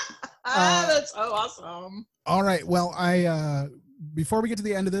 That's so awesome. All right. Well, before we get to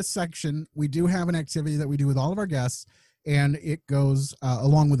the end of this section, we do have an activity that we do with all of our guests, and it goes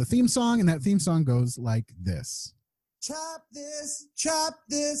along with a theme song, and that theme song goes like this. Chop this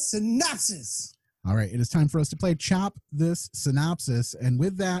synopsis. All right, it is time for us to play Chop This Synopsis, and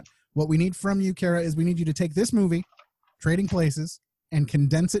with that, what we need from you, Kara, is we need you to take this movie, Trading Places, and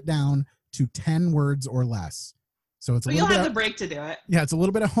condense it down to 10 words or less. So it's you'll have the break to do it. Yeah, it's a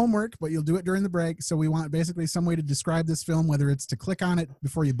little bit of homework, but you'll do it during the break. So we want basically some way to describe this film, whether it's to click on it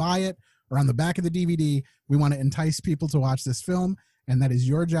before you buy it or on the back of the DVD. We want to entice people to watch this film, and that is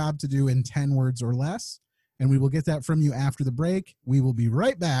your job to do in 10 words or less. And we will get that from you after the break. We will be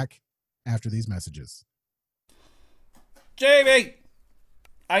right back after these messages. Jamie,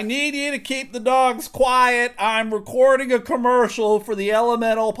 I need you to keep the dogs quiet. I'm recording a commercial for the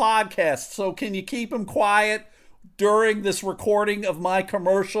Elemental podcast, so can you keep them quiet during this recording of my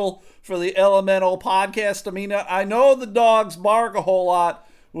commercial for the Elemental podcast? I mean, I know the dogs bark a whole lot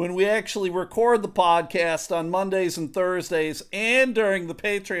when we actually record the podcast on Mondays and Thursdays and during the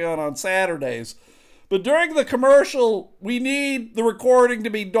Patreon on Saturdays. But during the commercial, we need the recording to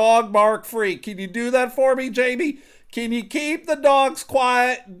be dog bark free. Can you do that for me, Jamie? Can you keep the dogs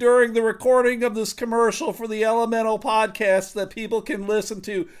quiet during the recording of this commercial for the Elemental podcast that people can listen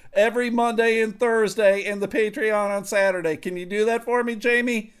to every Monday and Thursday and the Patreon on Saturday? Can you do that for me,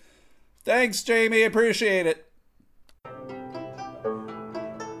 Jamie? Thanks, Jamie. I appreciate it.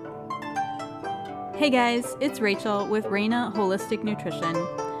 Hey guys, it's Rachel with Reina Holistic Nutrition.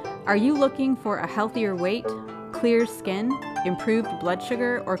 Are you looking for a healthier weight, clear skin, improved blood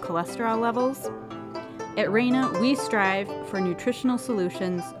sugar or cholesterol levels? At Reina, we strive for nutritional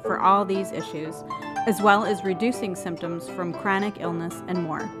solutions for all these issues, as well as reducing symptoms from chronic illness and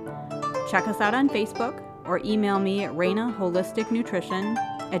more. Check us out on Facebook or email me at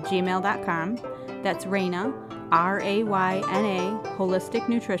reinaholisticnutrition@gmail.com. That's Reina, RAYNA,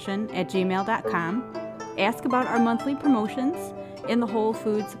 holisticnutrition@gmail.com. Ask about our monthly promotions in the Whole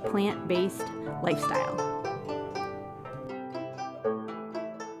Foods plant-based lifestyle.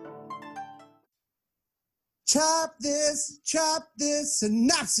 Chop this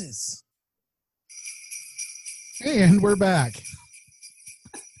synopsis. And we're back.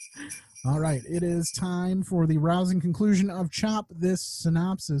 All right, it is time for the rousing conclusion of Chop This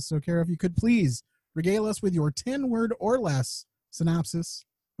Synopsis. So, Kara, if you could please regale us with your 10-word or less synopsis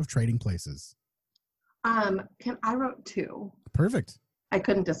of Trading Places. I wrote 2. Perfect. I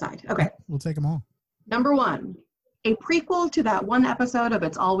couldn't decide. Okay. We'll take them all. Number 1, a prequel to that one episode of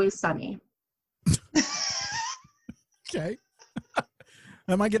It's Always Sunny. Okay.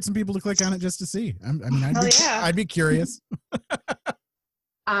 That might get some people to click on it just to see. I'd be curious.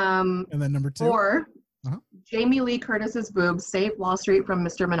 And then number 2. Or Jamie Lee Curtis's boobs save Wall Street from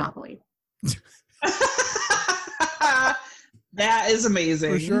Mr. Monopoly. That is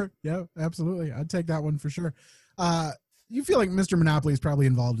amazing. For sure. Yeah, absolutely. I'd take that one for sure. You feel like Mr. Monopoly is probably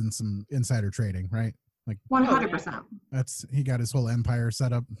involved in some insider trading, right? Like 100%. He got his whole empire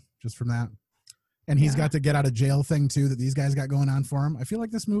set up just from that. and he's got the get out of jail thing too that these guys got going on for him. I feel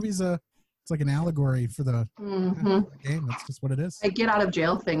like this movie's it's like an allegory for the game. That's just what it is. A get out of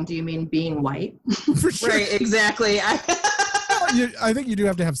jail thing. Do you mean being white? For sure. Right, exactly. I think you do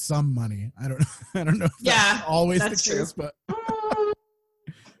have to have some money. I don't know if that's always that's the case, but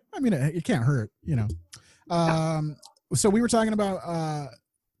I mean, it can't hurt, you know. So we were talking about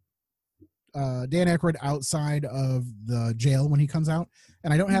Dan Aykroyd outside of the jail when he comes out,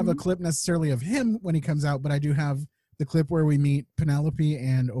 and I don't have a clip necessarily of him when he comes out, but I do have the clip where we meet Penelope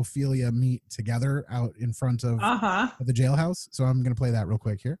and Ophelia meet together out in front of the jailhouse. So I'm going to play that real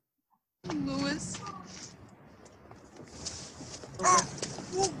quick here. Louis. I've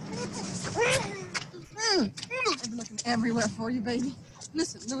been looking everywhere for you, baby.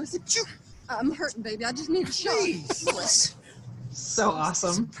 Listen, Louis, I'm hurting, baby. I just need a shot. Louis. So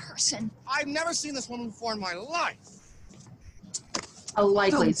awesome. Person. I've never seen this woman before in my life. A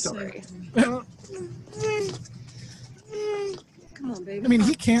likely story. Come on, baby. I mean,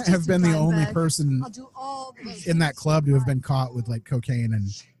 he can't have been the only person I'll do all the in that club to have been caught with like cocaine and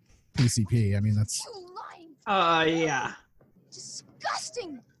PCP. I mean, that's. Yeah.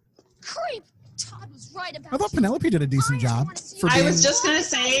 Disgusting. Creep. Todd was right about I thought Penelope did a decent job. I was just gonna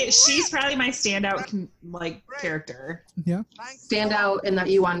say she's probably my standout character. Yeah. Stand out in that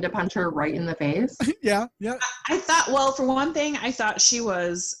you wanted to punch her right in the face. Yeah. I thought, well, for one thing, I thought she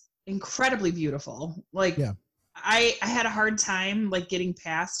was incredibly beautiful. Like, I had a hard time like getting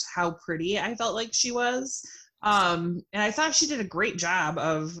past how pretty I felt like she was. And I thought she did a great job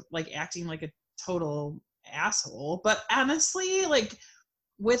of like acting like a total asshole. But honestly, like,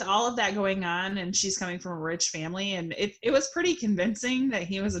 with all of that going on, and she's coming from a rich family, and it was pretty convincing that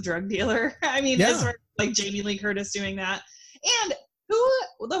he was a drug dealer. I mean, as far as, like Jamie Lee Curtis doing that, and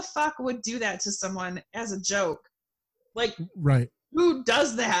who the fuck would do that to someone as a joke? Like, right? Who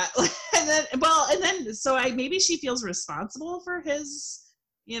does that? and then, so maybe she feels responsible for his,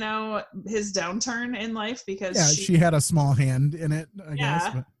 you know, his downturn in life because she had a small hand in it. I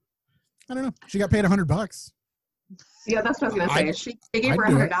guess. But I don't know. She got paid $100. Yeah, that's what I was gonna say. They gave her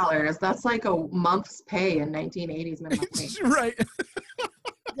 $100. That's like a month's pay in 1980s minimum wage. Right.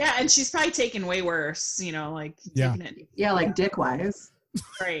 Yeah, and she's probably taken way worse, you know, like taking it. Yeah, like dick wise.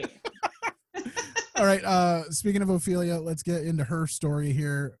 Right. All right. Speaking of Ophelia, let's get into her story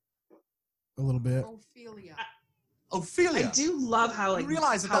here a little bit. Ophelia. I do love how like you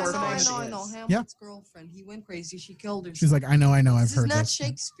realize that that's I know. Hamlet's girlfriend. He went crazy. She killed her. She's like, I know. I've heard this. This is not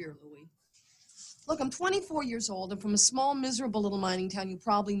Shakespeare, Louis. Look, I'm 24 years old. I'm from a small, miserable little mining town you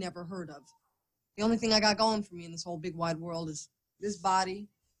probably never heard of. The only thing I got going for me in this whole big wide world is this body,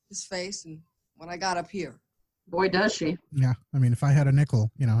 this face, and what I got up here. Boy, does she. Yeah. I mean, if I had a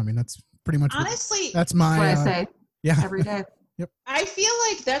nickel, you know, I mean, that's pretty much honestly that's my what I say. Yeah. Every day. Yep. I feel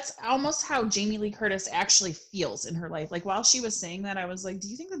like that's almost how Jamie Lee Curtis actually feels in her life. Like while she was saying that, I was like, do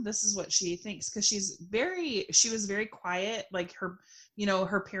you think that this is what she thinks? Because she was very quiet. Like her, you know,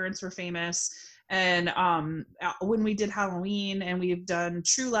 her parents were famous. And when we did Halloween and we've done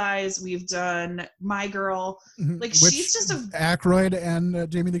True Lies, we've done My Girl. Like she's just Aykroyd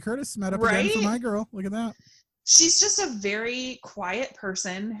and Jamie Lee Curtis met up again for My Girl. Look at that. She's just a very quiet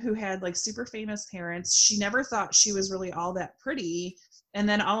person who had like super famous parents. She never thought she was really all that pretty. And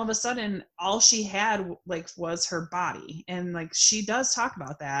then all of a sudden, all she had like was her body. And like she does talk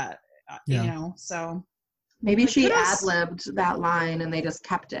about that, you know, so. Maybe she ad-libbed that line and they just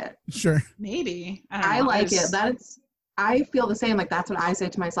kept it. Sure. Maybe. I like it. I feel the same. Like that's what I say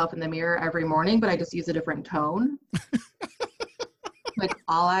to myself in the mirror every morning, but I just use a different tone. Like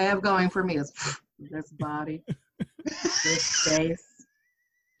all I have going for me is this body, this face,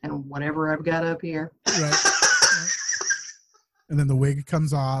 and whatever I've got up here. Right. And then the wig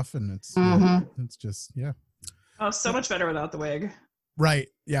comes off and it's just, Oh, so much better without the wig. Right.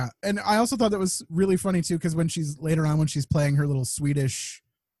 Yeah. And I also thought that was really funny too, because when she's playing her little Swedish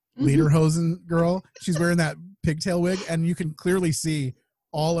Lederhosen girl, she's wearing that pigtail wig, and you can clearly see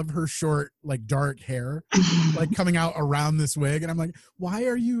all of her short, like dark hair, like coming out around this wig. And I'm like, why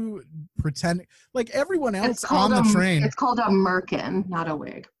are you pretending like everyone else on the train? It's called a merkin, not a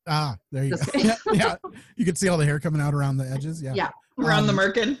wig. Ah, there you go. Yeah. You can see all the hair coming out around the edges. Yeah. Yeah. Around the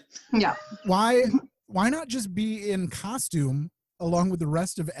merkin. Yeah. Why not just be in costume along with the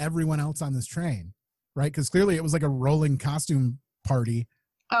rest of everyone else on this train, right? Because clearly it was like a rolling costume party.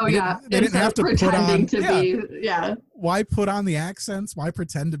 Oh, they didn't have to put on. Yeah. Why put on the accents? Why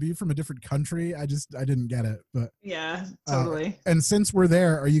pretend to be from a different country? I didn't get it. But yeah, totally. And since we're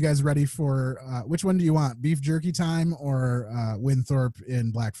there, are you guys ready for which one do you want? Beef jerky time or Winthorpe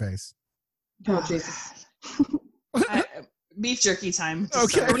in blackface? Oh Jesus. Beef jerky time.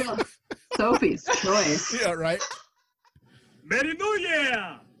 Okay. Sophie's choice. Yeah, right. Merry New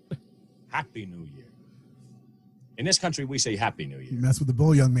Year! Happy New Year. In this country, we say Happy New Year. You mess with the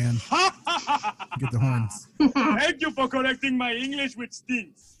bull, young man. Get the horns. Thank you for correcting my English, which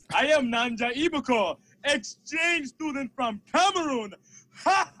stinks. I am Nanja Ibuko, exchange student from Cameroon.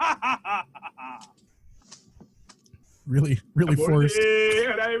 Really forced.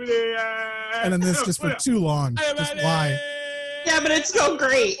 And then this just for too long. Just why? Yeah, but it's so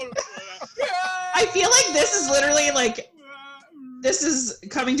great. I feel like this is literally like, this is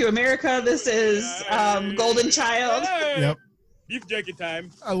Coming to America. This is Golden Child. Yep. Beef jerky time.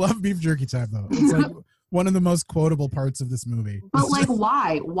 I love beef jerky time though. It's like one of the most quotable parts of this movie. But like,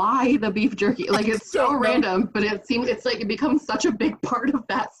 why? Why the beef jerky? Like, it's so random, but it's like it becomes such a big part of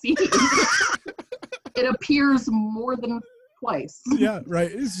that scene. It appears more than twice. Yeah,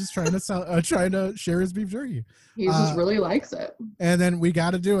 right. He's just trying to share his beef jerky. He just really likes it. And then we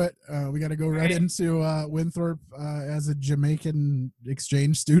got to do it. We got to go right into Winthorpe as a Jamaican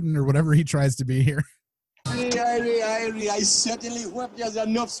exchange student or whatever he tries to be here. I certainly hope there's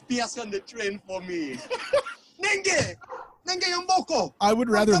enough space on the train for me. Nenge Yomboko. I would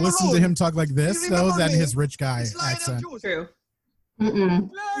rather listen to him talk like this though than his rich guy accent. True. Mm-mm.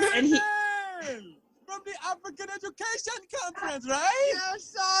 And he. From the African Education Conference, right?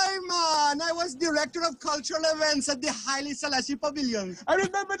 Yes, man. I was director of cultural events at the Haile Selassie Pavilion. I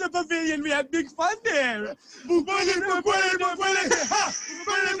remember the pavilion. We had big fun there.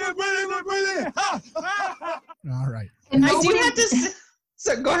 All right. And I do have to.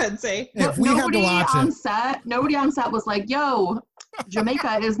 So go ahead and say. If we had to watch it. Nobody on set was like, "Yo,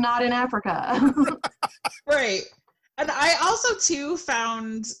 Jamaica is not in Africa." Right. And I also too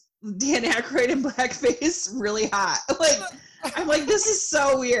found Dan Aykroyd in blackface really hot. Like, I'm like, this is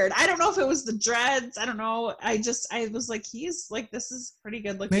so weird. I don't know if it was the dreads. I don't know. I was like, he's like, this is pretty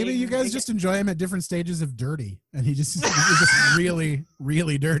good looking. Maybe you guys just enjoy him at different stages of dirty, and he's just really,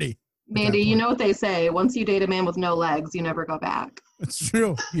 really dirty. Mandy, you know what they say: once you date a man with no legs, you never go back. It's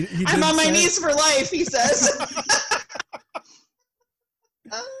true. I'm on my knees for life, he says.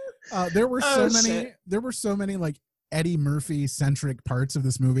 There were so many like Eddie Murphy centric parts of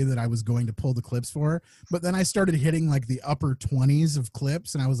this movie that I was going to pull the clips for, but then I started hitting like the upper 20s of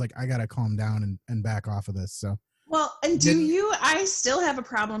clips, and I was like, I gotta calm down and back off of this. So well, and I still have a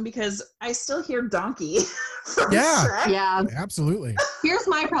problem because I still hear Donkey. Yeah, absolutely. Here's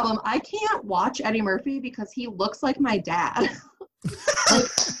my problem: I can't watch Eddie Murphy because he looks like my dad.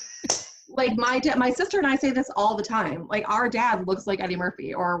 Like my sister and I say this all the time. Like, our dad looks like Eddie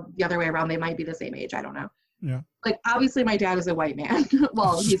Murphy, or the other way around. They might be the same age. I don't know. Yeah. Like, obviously my dad is a white man.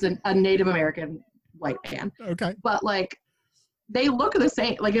 Well, he's a Native American white man. Okay. But like, they look the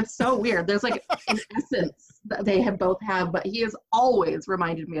same. Like, it's so weird. There's like an essence that they both have, but he has always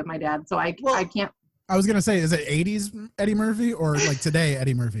reminded me of my dad. So I can't. I was gonna say, is it 80s Eddie Murphy or like today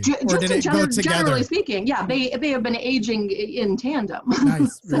Eddie Murphy? Or did it go together? Generally speaking, yeah, they have been aging in tandem.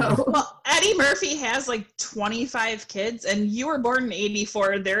 Nice. So, well, Eddie Murphy has like 25 kids, and you were born in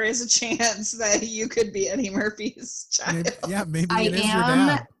 '84. There is a chance that you could be Eddie Murphy's child. Maybe it is your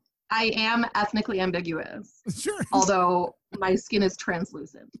dad. I am ethnically ambiguous. Sure. Although my skin is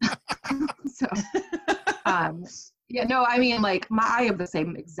translucent. So, yeah, no, I mean, like, I have the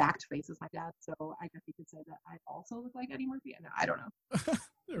same exact face as my dad, so I guess you could say that I also look like Eddie Murphy. I don't know.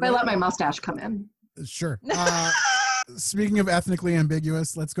 If I let my mustache come in. Sure. Speaking of ethnically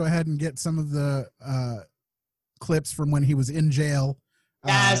ambiguous, let's go ahead and get some of the clips from when he was in jail.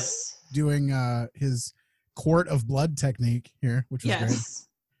 Yes. Doing his Court of Blood technique here, which was great.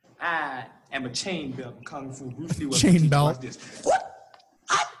 I am a chain belt in Kung Fu. Bruce Lee was chain belt. Watch this.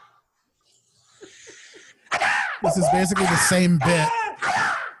 This is basically the same bit.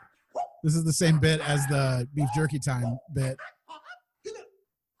 This is the same bit as the beef jerky time bit.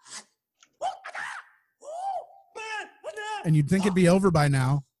 And you'd think it'd be over by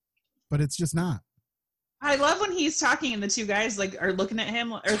now, but it's just not. I love when he's talking and the two guys like are looking at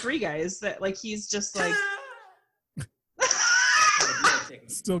him, or three guys that like he's just like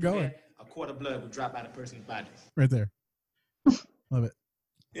still going. A quart of blood would drop out of a person's body. Right there. Love it.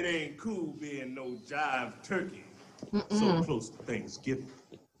 It ain't cool being no jive turkey. So close to Thanksgiving.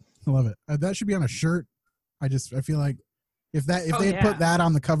 I love it. That should be on a shirt. I feel like if they put that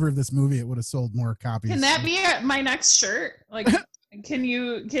on the cover of this movie, it would have sold more copies. Can that be my next shirt? Like,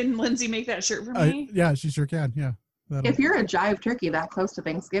 can Lindsay make that shirt for me? Yeah, she sure can. Yeah. If you're a jive turkey that close to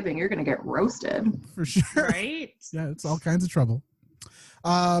Thanksgiving, you're going to get roasted. For sure. Right? Yeah, it's all kinds of trouble.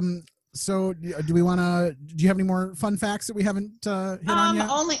 So do we want to? Do you have any more fun facts that we haven't hit on yet?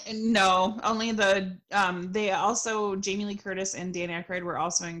 Only the they also Jamie Lee Curtis and Dan Aykroyd were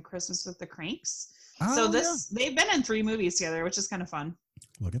also in Christmas with the Cranks. So they've been in 3 movies together, which is kind of fun.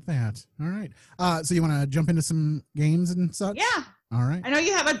 Look at that. All right. So you want to jump into some games and such? Yeah. All right. I know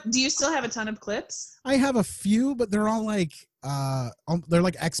you have do you still have a ton of clips? I have a few, but they're all like they're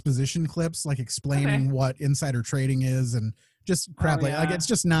like exposition clips, like explaining what insider trading is and just crap like it's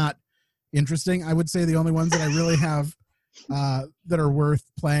just not interesting. I would say the only ones that I really have that are worth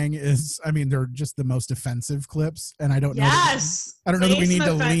playing is, I mean, they're just the most offensive clips, and I don't know. I don't know that we need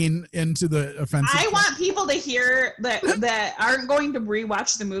to lean into the offensive. I want people to hear that aren't going to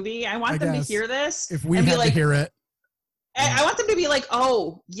rewatch the movie. I want them to hear this. If we have to hear it, I want them to be like,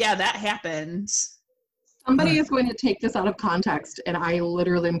 "Oh, yeah, that happened." Somebody is going to take this out of context, and I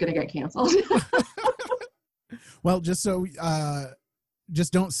literally am going to get canceled. Well, just so.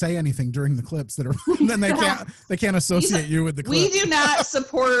 Just don't say anything during the clips that are then they can't associate you with the clip. We do not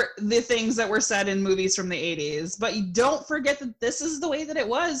support the things that were said in movies from the 80s, but you don't forget that this is the way that it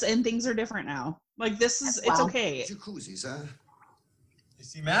was and things are different now. Like it's okay. Jacuzzis, huh? You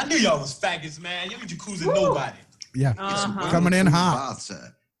see, man, I knew y'all was faggots, man. You ain't jacuzzi nobody. Yeah. Coming in hot. Baths,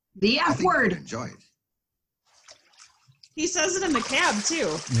 the F word. Enjoy it. He says it in the cab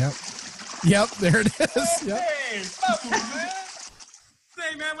too. Yep, there it is. Yep. Hey, bubbles, man.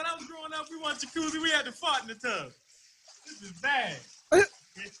 Say, man, when I was growing up, we want jacuzzi. We had to fart in the tub. This is bad.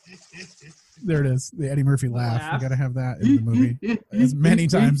 There it is. The Eddie Murphy laugh. We got to have that in the movie as many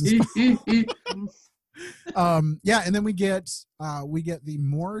times as possible. Yeah, and then we get the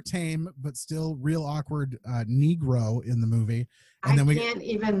more tame but still real awkward Negro in the movie. And then can't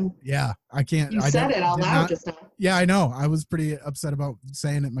even. Yeah, I can't. You said it out loud just now. Yeah, I know. I was pretty upset about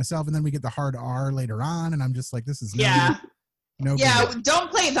saying it myself. And then we get the hard R later on, and I'm just like, this is no good. Don't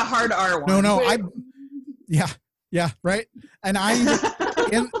play the hard R one. No, yeah, right. And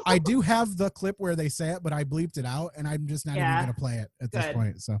I do have the clip where they say it, but I bleeped it out, and I'm just not even going to play it at this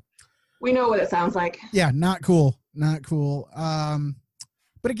point. So we know what it sounds like. Yeah, not cool.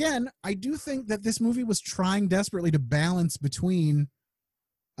 But again, I do think that this movie was trying desperately to balance between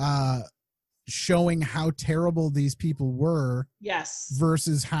showing how terrible these people were,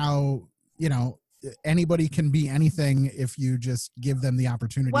 versus how, anybody can be anything if you just give them the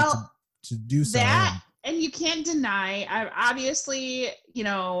opportunity to do so. And you can't deny, obviously,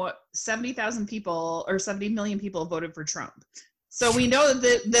 70,000 people or 70 million people voted for Trump. So we know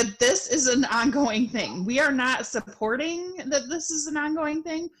that this is an ongoing thing. We are not supporting that this is an ongoing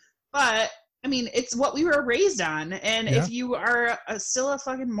thing, but I mean, it's what we were raised on. And if you are still a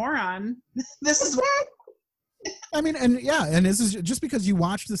fucking moron, this is what. I mean, and this is just because you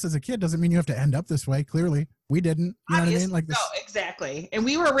watched this as a kid doesn't mean you have to end up this way. Clearly, we didn't. You know what I mean? Like this. No, exactly. And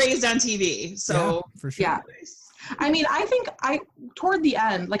we were raised on TV, so for sure. Yeah. I mean, I think toward the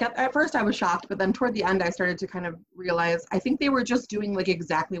end, like at first I was shocked, but then toward the end I started to kind of realize I think they were just doing like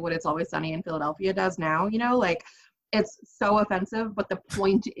exactly what It's Always Sunny in Philadelphia does now. Like it's so offensive, but the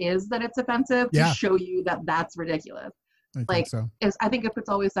point is that it's offensive to show you that that's ridiculous. I think if It's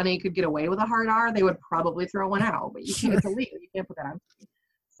Always Sunny could get away with a hard R, they would probably throw one out, but you can't. It's illegal. You can't put that on.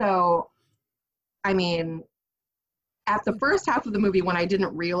 So, I mean, at the first half of the movie, when I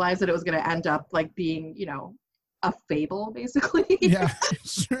didn't realize that it was going to end up like being, a fable, basically. Yeah,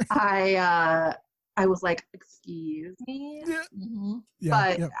 sure. I was like, excuse me. Yeah. Mm-hmm.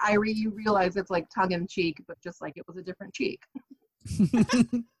 But I realized it's like tongue in cheek, but just like it was a different cheek.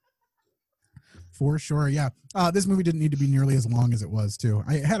 For sure, yeah. This movie didn't need to be nearly as long as it was, too.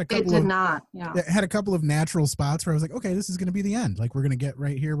 I had a couple. It did not. Yeah. It had a couple of natural spots where I was like, okay, this is going to be the end. Like we're going to get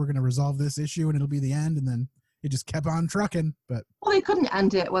right here, we're going to resolve this issue, and it'll be the end. And then it just kept on trucking. But well, they couldn't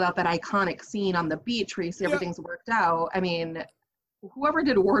end it without that iconic scene on the beach where you see everything's worked out. I mean, whoever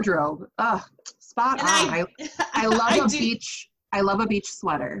did wardrobe, spot on. I love a beach. I love a beach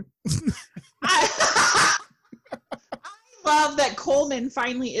sweater. I love that Coleman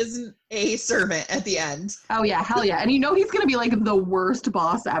finally isn't a servant at the end. Oh yeah, hell yeah. And he's gonna be like the worst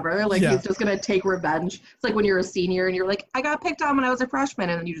boss ever. Like he's just gonna take revenge. It's like when you're a senior and you're like, I got picked on when I was a freshman,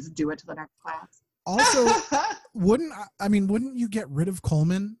 and then you just do it to the next class. Also, wouldn't you get rid of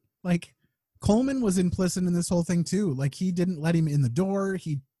Coleman? Like Coleman was implicit in this whole thing too. Like he didn't let him in the door.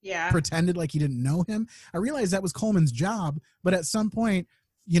 He pretended like he didn't know him. I realized that was Coleman's job, but at some point,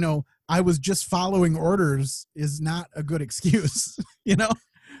 I was just following orders is not a good excuse. I'd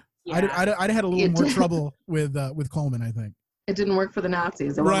had a little more trouble with Coleman, I think. It didn't work for the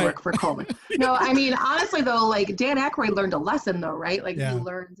Nazis. It won't work for Coleman. No, I mean, honestly, though, like Dan Aykroyd learned a lesson, though, right? Like he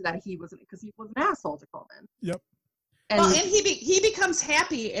learned that he was an asshole to Coleman. Yep. And, well, and he becomes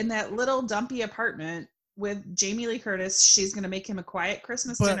happy in that little dumpy apartment with Jamie Lee Curtis. She's going to make him a quiet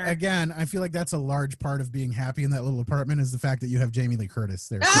Christmas But dinner. again, I feel like that's a large part of being happy in that little apartment is the fact that you have Jamie Lee Curtis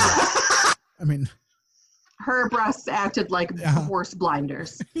there. I mean, her breasts acted like horse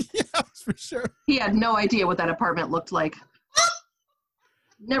blinders. Yeah, for sure. He had no idea what that apartment looked like.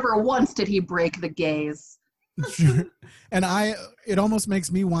 Never once did he break the gaze. Sure. And it almost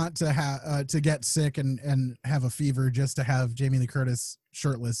makes me want to get sick and have a fever just to have Jamie Lee Curtis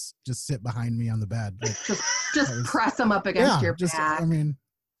shirtless just sit behind me on the bed. Like, just press him up against your back. I mean,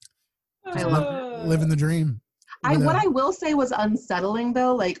 I love living the dream. What I will say was unsettling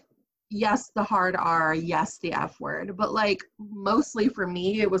though, like, yes, the hard R, yes, the F word, but like mostly for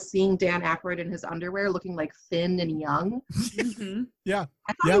me, it was seeing Dan Aykroyd in his underwear looking like thin and young. Mm-hmm. Yeah.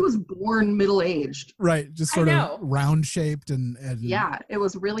 I thought he was born middle-aged. Right. Just sort of round shaped and yeah, it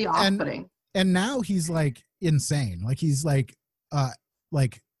was really off-putting. And now he's like insane. Like he's like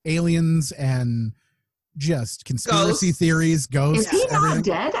aliens and just conspiracy theories, ghosts. Is he not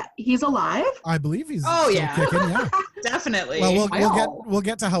dead? He's alive? I believe he's still kicking, yeah. Definitely. Well, we'll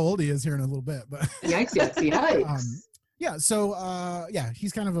get to how old he is here in a little bit, but yikes. Yeah, so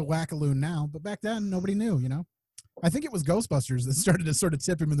he's kind of a wackaloon now, but back then nobody knew, you know. I think it was Ghostbusters that started to sort of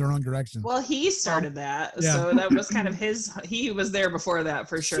tip him in the wrong direction. Well, he started that, Yeah. so that was kind of he was there before that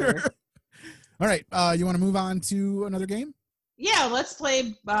for sure. All right, you want to move on to another game? Yeah, let's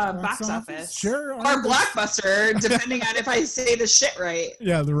play box office. Sure. Or Blockbuster, depending on if I say the shit right.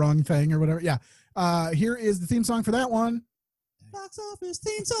 Yeah, the wrong thing or whatever. Yeah. Here is the theme song for that one. Box office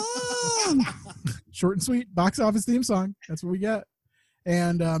theme song. Short and sweet. Box office theme song. That's what we get.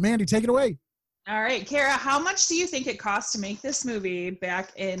 And Mandy, take it away. All right, Kara, how much do you think it cost to make this movie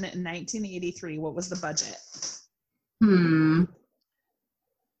back in 1983? What was the budget?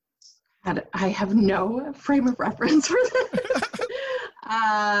 I have no frame of reference for this.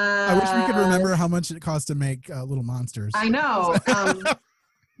 I wish we could remember how much it cost to make Little Monsters. I know.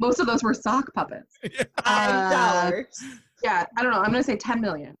 Most of those were sock puppets. $5. Yeah, I don't know. I'm going to say 10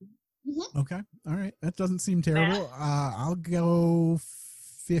 million. Okay. All right. That doesn't seem terrible. I'll go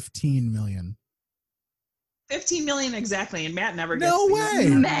 15 million. 15 million exactly, and Matt never gets No these.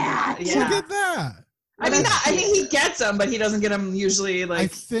 way. Matt. Yeah. Look at that. I mean, he gets them, but he doesn't get them usually. Like, I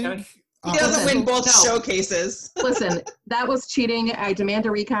think he doesn't win both No. showcases. Listen, that was cheating. I demand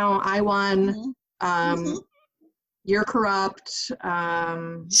a recount. I won. You're corrupt.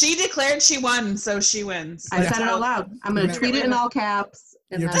 She declared she won, so she wins. I said it out loud. I'm going to tweet it in all caps.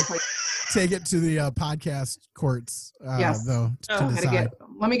 And You then have to take it to the podcast courts, Yes. though, to decide.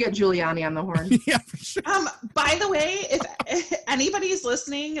 let me get Giuliani on the horn. Yeah, for sure. By the way, if anybody's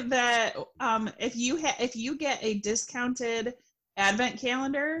listening, that if you get a discounted advent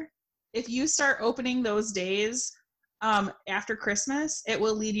calendar, if you start opening those days after Christmas, it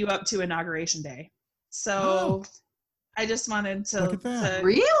will lead you up to Inauguration Day. So I just wanted to, Look at that.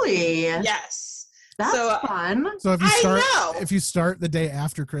 Really? Yes. That's fun. So if you start the day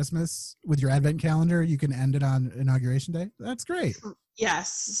after Christmas with your advent calendar, you can end it on Inauguration Day. That's great.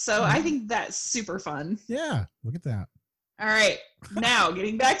 Yes. So I think that's super fun. Yeah, look at that. All right. Now,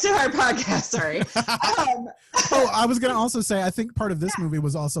 getting back to our podcast. Sorry. I was going to also say, I think part of this movie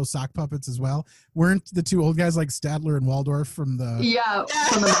was also sock puppets as well. Weren't the two old guys like Stadler and Waldorf from the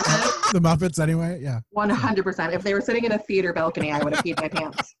from the Muppets? the Muppets anyway? Yeah. 100%. If they were sitting in a theater balcony, I would have peed my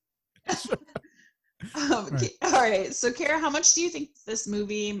pants. All right. So, Kara, how much do you think this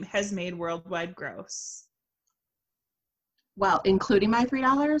movie has made worldwide gross? Well, including my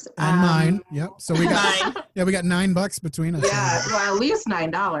 $3 And mine. Yep. So we got we got $9 between us. Yeah, well, at least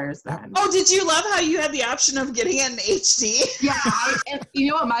 $9 then. Oh, did you love how you had the option of getting it in HD? Yeah, and you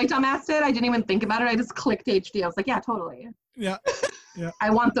know what my dumbass did? I didn't even think about it. I just clicked HD. I was like, yeah, totally. Yeah. Yeah. I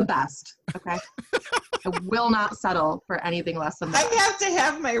want the best. Okay. I will not settle for anything less than that. I have to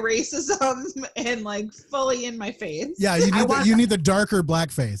have my racism and like fully in my face. Yeah, you need the darker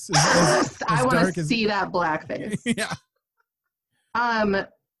blackface. I want to see that blackface. Yeah.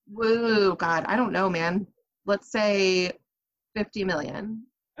 Woo, God, I don't know, man. Let's say 50 million.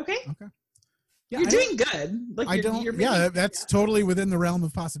 Okay. Yeah, you're doing good. Like that's totally within the realm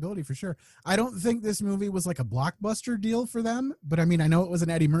of possibility for sure. I don't think this movie was like a blockbuster deal for them, but I mean, I know it was an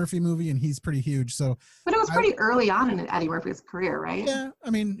Eddie Murphy movie and he's pretty huge. So, but it was pretty early on in Eddie Murphy's career, right? Yeah,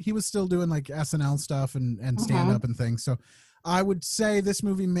 I mean, he was still doing like SNL stuff and stand up and things. So, I would say this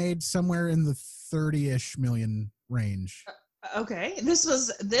movie made somewhere in the 30-ish million range. Okay, this was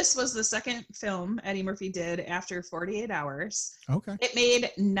the second film Eddie Murphy did after 48 Hours. Okay, it made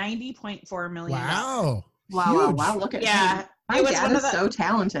 $90.4 million. Wow! Wow! Look at him. it My was dad one of is so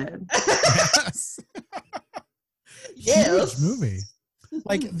talented. huge movie.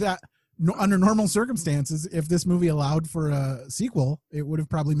 Like that. No, under normal circumstances, if this movie allowed for a sequel, it would have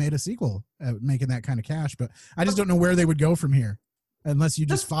probably made a sequel, making that kind of cash. But I just don't know where they would go from here, unless you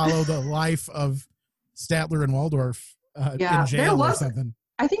just follow the life of Statler and Waldorf in jail or something.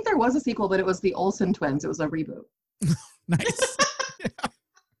 I think there was a sequel, but it was the Olsen twins. It was a reboot. Nice.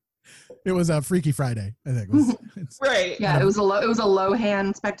 It was a Freaky Friday, I think. Right. Yeah, it was a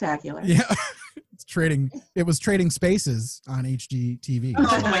Lohan spectacular. Yeah. It was Trading Spaces on HGTV.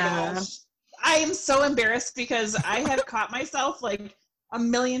 Oh my gosh. I am so embarrassed because I have caught myself like a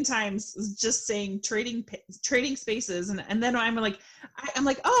million times just saying trading spaces and then I'm like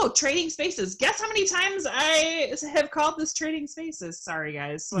oh, Trading Spaces. Guess how many times I have called this Trading Spaces. Sorry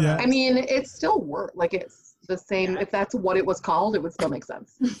guys. Yeah. I mean, it's still work, like it's the same. If that's what it was called, it would still make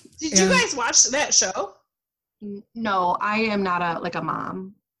sense. Did you guys watch that show? No, I am not a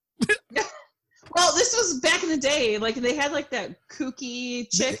mom. Well, this was back in the day. Like they had like that kooky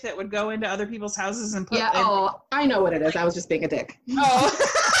chick that would go into other people's houses and put. Yeah. Oh, I know what it is. I was just being a dick. Oh.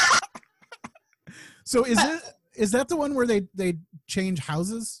 So is that the one where they change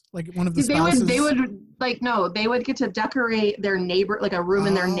houses? Like one of the spouses? They would get to decorate their neighbor, like a room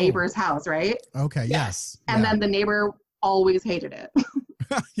in their neighbor's house, right? Okay. Yes. And then the neighbor always hated it.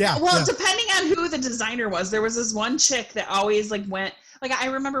 Yeah. Well, depending on who the designer was, there was this one chick that always like went. Like I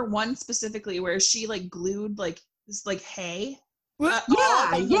remember one specifically where she like glued like this like hay all up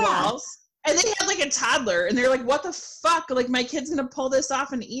on the walls, and they had like a toddler, and they're like, "What the fuck? Like my kid's gonna pull this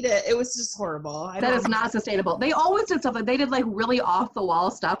off and eat it." It was just horrible. That is not sustainable. They always did stuff like they did like really off the wall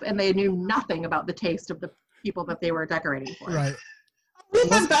stuff, and they knew nothing about the taste of the people that they were decorating for. Right. We've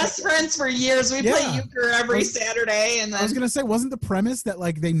been best friends for years. We play euchre every Saturday, and then I was gonna say, wasn't the premise that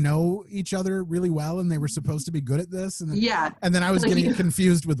like they know each other really well and they were supposed to be good at this? And then, and then I was getting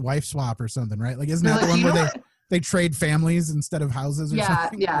confused with Wife Swap or something, right? Like, isn't that the one where they trade families instead of houses or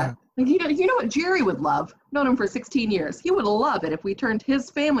something? Yeah. Like, you know what Jerry would love? Known him for 16 years. He would love it if we turned his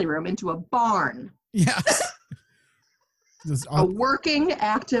family room into a barn. Yeah. A working,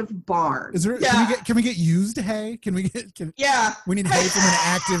 active barn. Is there? Can we get used hay? Can we get? We need hay from an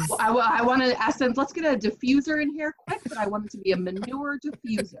active. I want to ask them. Let's get a diffuser in here quick, but I want it to be a manure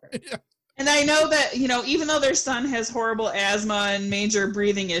diffuser. Yeah. And I know that even though their son has horrible asthma and major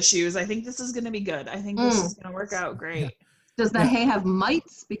breathing issues, I think this is going to be good. I think this is going to work out great. Yeah. Does the hay have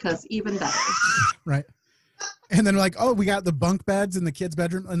mites? Because even better. Right. And then like, oh, we got the bunk beds in the kid's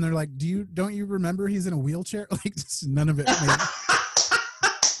bedroom, and they're like, don't you remember he's in a wheelchair? Like, just none of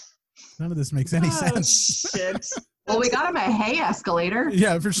this makes any sense. Shit. Well, we got him a hay escalator.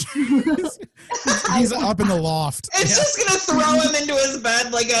 Yeah, for sure. He's up in the loft. It's just gonna throw him into his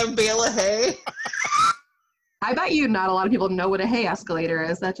bed like a bale of hay. I bet you not a lot of people know what a hay escalator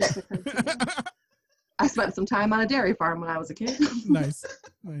is. That just occurred to me. I spent some time on a dairy farm when I was a kid. Nice.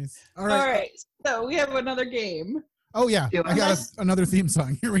 All right. So we have another game. Oh yeah, I got another theme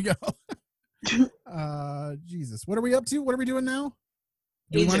song. Here we go. Jesus, what are we up to? What are we doing now?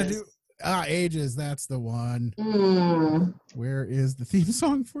 Do we want to do Ages? That's the one. Where is the theme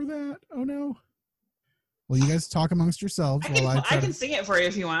song for that? Oh no. Well, you guys talk amongst yourselves. I can sing it for you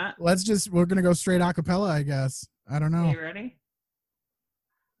if you want. We're gonna go straight a cappella, I guess. I don't know. Are you ready?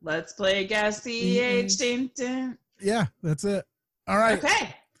 Let's play Guess the Age. Yeah, that's it. All right.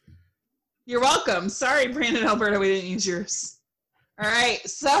 Okay. You're welcome. Sorry, Brandon Alberta, we didn't use yours. All right.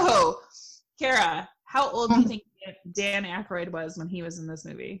 So, Kara, how old do you think Dan Aykroyd was when he was in this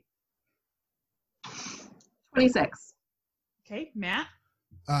movie? 26. Okay, Matt?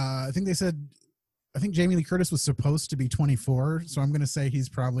 I think Jamie Lee Curtis was supposed to be 24, so I'm going to say he's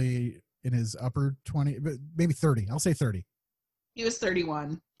probably in his upper 20, but maybe 30. I'll say 30. He was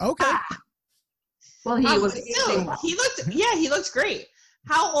 31. Okay. Well, he looked great.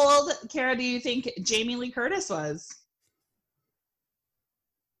 How old, Kara, do you think Jamie Lee Curtis was?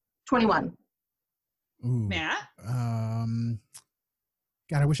 21. Ooh. Matt?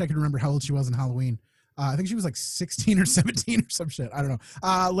 God, I wish I could remember how old she was in Halloween. I think she was like 16 or 17 or some shit. I don't know.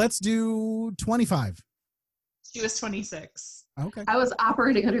 Let's do 25. She was 26. Okay. I was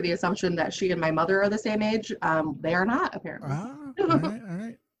operating under the assumption that she and my mother are the same age. They are not, apparently. All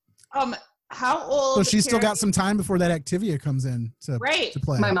right. How old? So she's still got some time before that Activia comes in to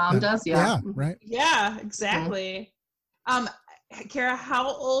play. My mom does, yeah. Yeah, right. Yeah, exactly. Kara, how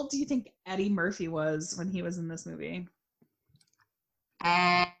old do you think Eddie Murphy was when he was in this movie?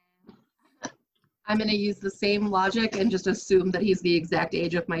 I'm going to use the same logic and just assume that he's the exact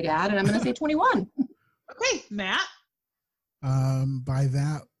age of my dad, and I'm going to say 21. Okay, Matt? By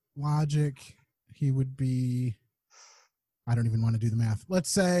that logic, he would be, I don't even want to do the math. Let's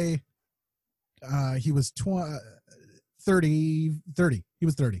say he was 30. He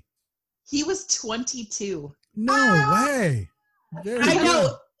was 30. He was 22. No way. I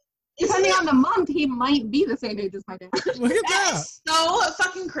know. Depending on the month, he might be the same age as my dad. Look at that. That's so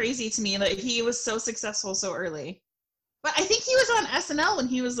fucking crazy to me that he was so successful so early. But I think he was on SNL when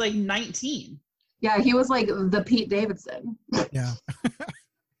he was like 19. Yeah, he was like the Pete Davidson. Yeah.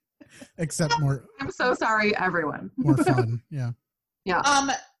 Except more. I'm so sorry, everyone. More fun. Yeah. Yeah.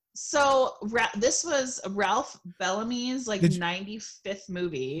 So this was Ralph Bellamy's like 95th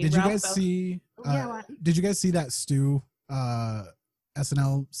movie. Did Ralph you guys see? Did you guys see that Stu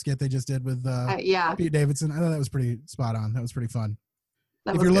SNL skit they just did with yeah. Pete Davidson? I thought that was pretty spot on. That was pretty fun.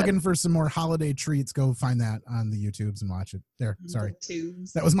 That if you're looking for some more holiday treats, go find that on the YouTubes and watch it. There, sorry.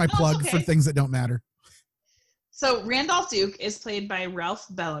 That was my plug for things that don't matter. So Randolph Duke is played by Ralph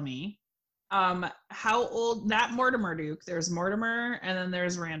Bellamy. How old? Not Mortimer Duke. There's Mortimer, and then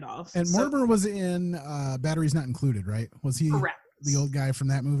there's Randolph. And Mortimer was in Batteries Not Included, right? Was he correct. The old guy from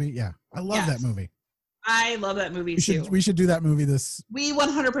that movie? Yeah, I love that movie. I love that movie too. We should do that movie We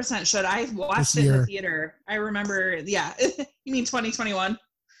 100% should. I watched it in the theater. I remember. Yeah, you mean 2021?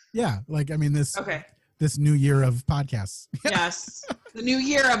 Yeah, like I mean this new year of podcasts. Yes, the new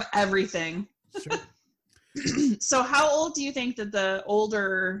year of everything. Sure. So, how old do you think that the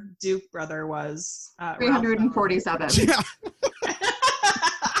older Duke brother was? 347. Yeah.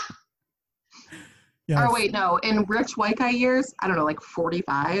 Yeah. Or wait, no. In rich white guy years, I don't know, like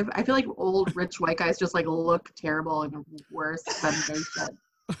 45. I feel like old rich white guys just like look terrible and worse than they should.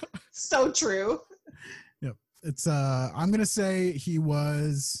 So true. Yep. It's I'm gonna say he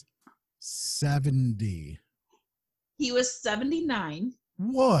was 70. He was 79.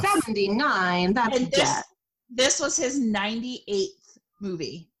 What? 79. That's dead. This was his 98th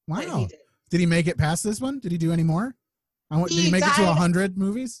movie. Wow. Did he make it past this one? Did he do any more? Did he make it to 100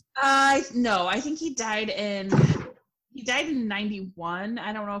 movies? No, I think he died in 91.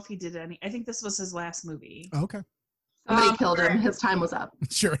 I don't know if he did any. I think this was his last movie. Okay. Somebody killed him. His time was up.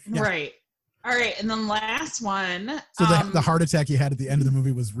 Sure. Yeah. Right. All right. And then last one. So the heart attack he had at the end of the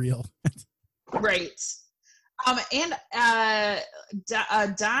movie was real. Right. And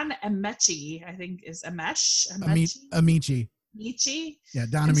Don Ameche, I think is Amici. Amici? Yeah,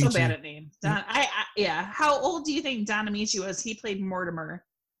 Don I'm Amici. so bad at names. Yeah. How old do you think Don Amici was? He played Mortimer.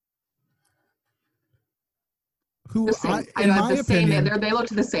 Who, in my opinion, they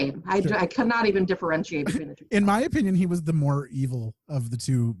looked the same. I could not even differentiate between the two. In my opinion, he was the more evil of the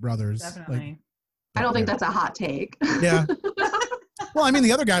two brothers. Definitely. I don't think that's a hot take. Yeah. Well, I mean,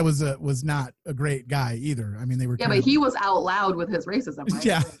 the other guy was not a great guy either. I mean, they were. Yeah, but he was out loud with his racism. Right?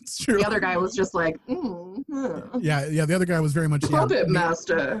 Yeah, it's true. The other guy was just like, Yeah. The other guy was very much puppet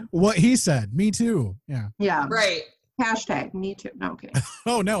master. What he said. Me too. Yeah. Yeah. Right. Hashtag me too. No, okay.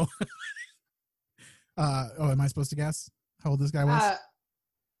 Oh no. Am I supposed to guess how old this guy was?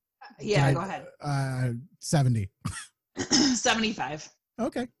 Yeah, go ahead. 70. 75.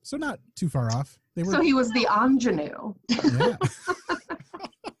 Okay, so not too far off. So he was the ingenue. Yeah.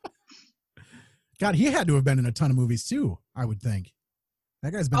 God, he had to have been in a ton of movies too, I would think.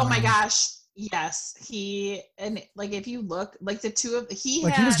 That guy's been. Oh my gosh. Yes. If you look, like the two of he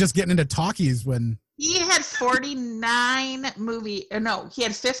was just getting into talkies when he had 49 movies. No, he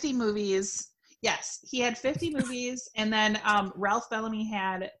had 50 movies. Yes, he had 50 movies, and then Ralph Bellamy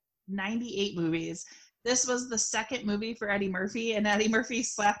had 98 movies. This was the second movie for Eddie Murphy, and Eddie Murphy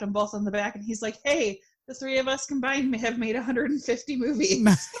slapped them both on the back, and he's like, "Hey, the three of us combined have made 150 movies."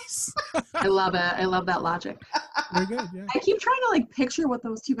 Nice. I love it. I love that logic. Very good. Yeah. I keep trying to picture what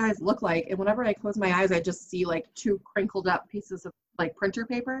those two guys look like, and whenever I close my eyes, I just see two crinkled up pieces of printer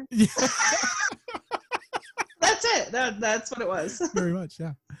paper. Yeah. That's it. That's what it was. Very much,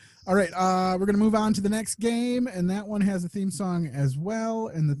 yeah. All right, we're going to move on to the next game, and that one has a theme song as well,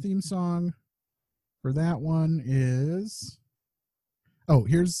 and the theme song for that one is... Oh,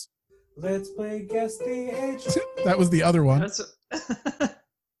 here's... Let's play Guess the Age. That was the other one.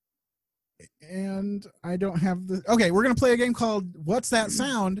 And I don't have the... Okay, we're going to play a game called What's That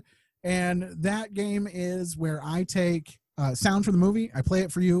Sound? And that game is where I take sound from the movie, I play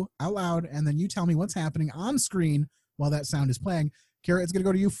it for you out loud, and then you tell me what's happening on screen while that sound is playing. Kara, it's going to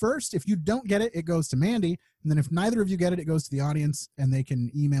go to you first. If you don't get it, it goes to Mandy. And then if neither of you get it, it goes to the audience, and they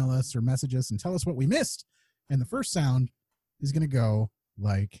can email us or message us and tell us what we missed. And the first sound is going to go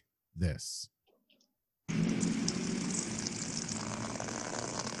like this.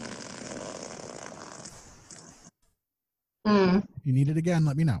 You need it again,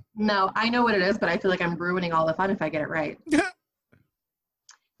 let me know. No, I know what it is, but I feel like I'm ruining all the fun if I get it right.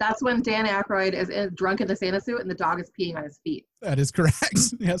 That's when Dan Aykroyd is drunk in the Santa suit and the dog is peeing on his feet. That is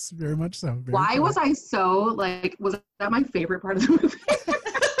correct. Yes, very much so. Why was I so like? Was that my favorite part of the movie?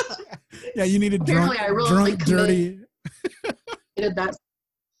 Yeah, you needed Apparently, drunk, I really drunk, dirty. Did that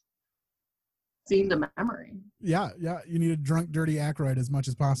scene to memory? Yeah, you needed drunk, dirty Aykroyd as much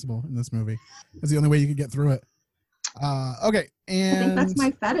as possible in this movie. That's the only way you could get through it. Okay, and I think that's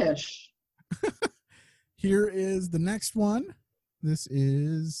my fetish. Here is the next one. This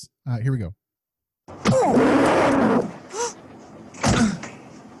is here we go.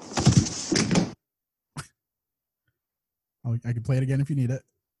 I can play it again if you need it.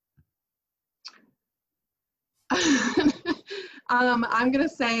 I'm gonna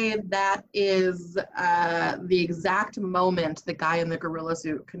say that is the exact moment the guy in the gorilla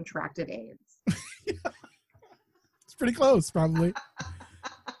suit contracted AIDS. It's pretty close, probably.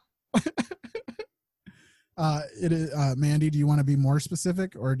 It is Mandy. Do you want to be more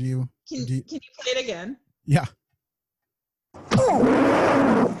specific, or do you? Can you play it again? Yeah.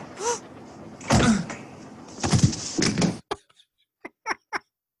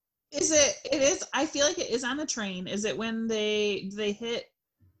 It is. I feel like it is on the train. Is it when they hit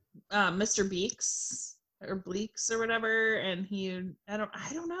Mr. Beeks or Bleeks or whatever, and I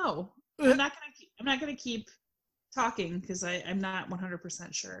don't know. I'm not gonna keep talking because I'm not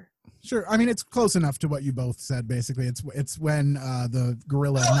 100% sure. Sure. I mean, it's close enough to what you both said. Basically, it's when the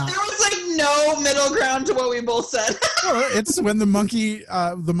gorilla. There was like no middle ground to what we both said. Well, it's when the monkey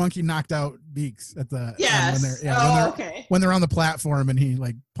knocked out Beeks at the yes. When they're on the platform and he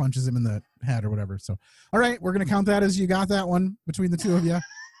like punches him in the head or whatever. So, all right, we're gonna count that as you got that one between the two of you.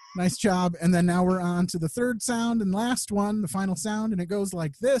 Nice job. And then now we're on to the third sound and last one, the final sound, and it goes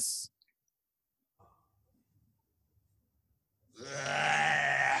like this.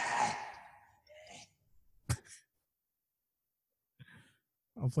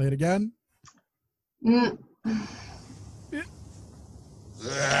 I'll play it again. I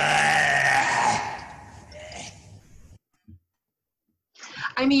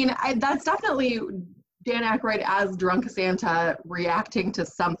mean, that's definitely Dan Aykroyd as drunk Santa reacting to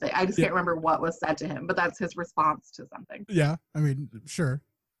something. I just can't remember what was said to him, but that's his response to something. Yeah, I mean, sure.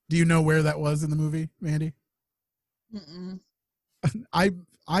 Do you know where that was in the movie, Mandy? Mm-mm. I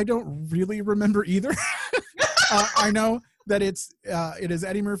don't really remember either. I know that it is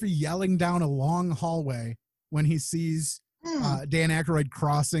Eddie Murphy yelling down a long hallway when he sees Dan Aykroyd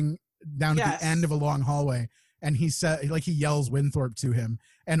crossing down at the end of a long hallway, and he yells Winthorpe to him,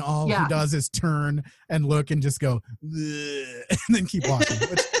 and all he does is turn and look and just go and then keep walking,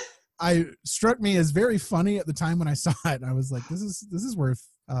 which struck me as very funny at the time when I saw it. And I was like, this is worth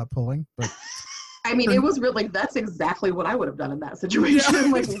pulling, but. I mean, it was really that's exactly what I would have done in that situation. Yeah.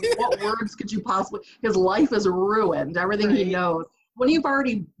 Like, what words could you possibly? His life is ruined. Everything he knows. When you've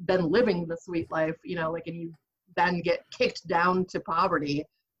already been living the sweet life, and you then get kicked down to poverty,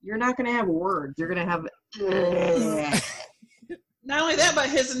 you're not going to have words. You're going to have. Not only that, but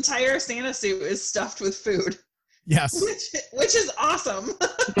his entire Santa suit is stuffed with food. Yes. Which is awesome.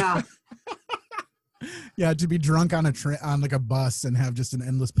 Yeah. Yeah, to be drunk on a bus and have just an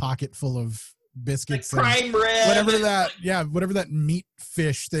endless pocket full of biscuits, like prime rib, whatever that meat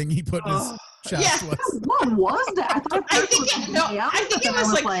fish thing he put in his chest was. What was that? I think it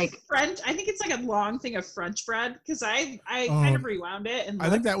was like French. I think it's like a long thing of French bread because I kind of rewound it and I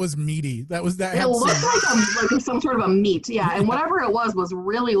think that was meaty. That it looked like some sort of a meat, yeah. And whatever it was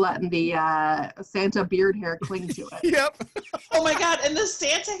really letting the Santa beard hair cling to it. Yep. Oh my god! And the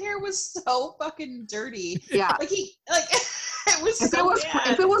Santa hair was so fucking dirty. Yeah. It was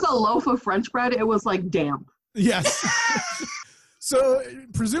if it was a loaf of French bread, it was like damp. Yes. So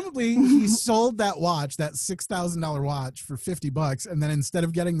presumably he sold that watch, that $6,000 watch, for $50, and then instead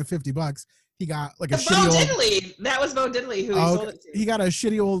of getting the $50, he got like That was Bo Diddley who he sold it to. He got a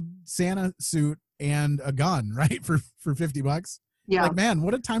shitty old Santa suit and a gun, right, for $50. Yeah. Like, man,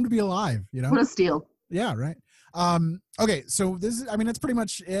 what a time to be alive, What a steal. Yeah, right. Okay, so that's pretty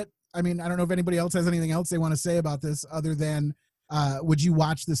much it. I mean, I don't know if anybody else has anything else they want to say about this other than would you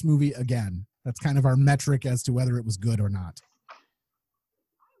watch this movie again? That's kind of our metric as to whether it was good or not.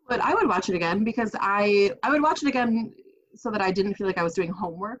 But I would watch it again because I would watch it again so that I didn't feel like I was doing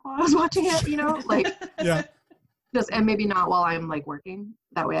homework while I was watching it, like yeah. And maybe not while I'm like working.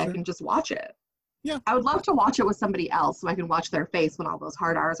 That way I can just watch it. Yeah. I would love to watch it with somebody else so I can watch their face when all those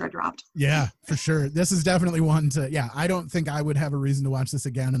hard R's are dropped. Yeah, for sure. This is definitely one I don't think I would have a reason to watch this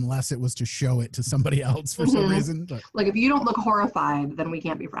again unless it was to show it to somebody else for some reason. But. Like, if you don't look horrified, then we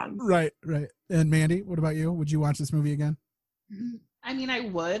can't be friends. Right. And Mandy, what about you? Would you watch this movie again? I mean, I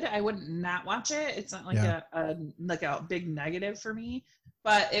would not watch it. It's not like a big negative for me.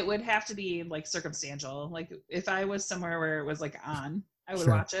 but it would have to be like circumstantial. Like if I was somewhere where it was like on, I would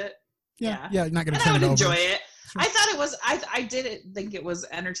Sure. watch it. Yeah, you're not gonna And turn I would it over. enjoy it. Sure. I thought it was. I didn't think it was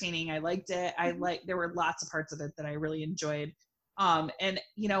entertaining. I liked it. There were lots of parts of it that I really enjoyed. And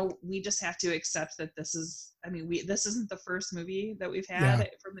you know, we just have to accept that this is. I mean, this isn't the first movie that we've had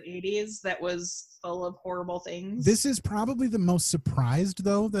from the '80s that was full of horrible things. This is probably the most surprised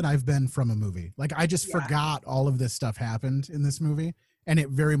though that I've been from a movie. Like I just forgot all of this stuff happened in this movie, and it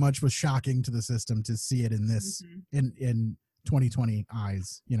very much was shocking to the system to see it in this in 2020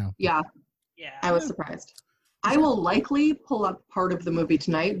 eyes. You know. Yeah. I was surprised. I will likely pull up part of the movie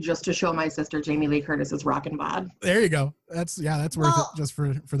tonight just to show my sister Jamie Lee Curtis's Rockin' Bod. There you go. That's worth it just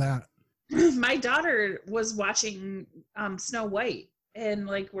for that. My daughter was watching Snow White, and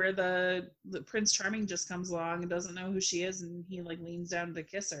like where the Prince Charming just comes along and doesn't know who she is, and he like leans down to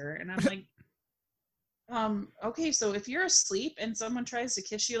kiss her, and I'm like, okay, so if you're asleep and someone tries to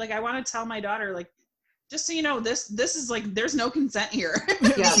kiss you, like I want to tell my daughter, like, just so you know, this is like there's no consent here.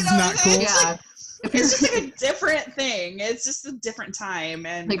 Yeah, you know not cool. Yeah. It's just like a different thing. It's just a different time,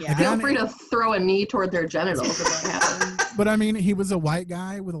 and Like, feel free to throw a knee toward their genitals if that happens. But I mean, he was a white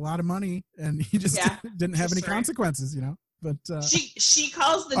guy with a lot of money, and he just didn't have any consequences, you know. But she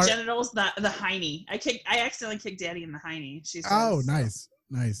calls the genitals the hiney. I accidentally kicked Daddy in the hiney. She says, nice.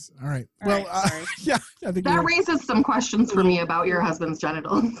 All right. All well, right, sorry. yeah, I think That raises some questions for me about your husband's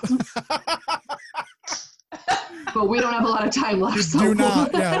genitals. But we don't have a lot of time left. So. Do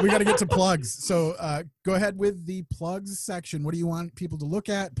not. Yeah, we got to get to plugs. So go ahead with the plugs section. What do you want people to look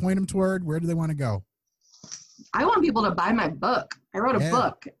at? Point them toward. Where do they want to go? I want people to buy my book. I wrote a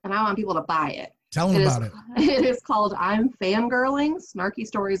book, and I want people to buy it. Tell them about it. It is called I'm Fangirling, Snarky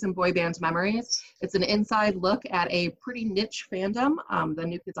Stories and Boy Band Memories. It's an inside look at a pretty niche fandom, the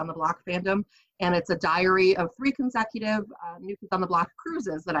New Kids on the Block fandom, and it's a diary of 3 consecutive New Kids on the Block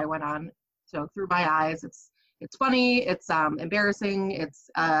cruises that I went on. So through my eyes, it's funny, it's embarrassing, it's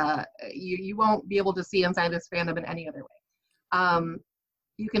you won't be able to see inside this fandom in any other way.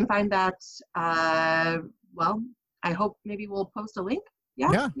 You can find that, well, I hope maybe we'll post a link.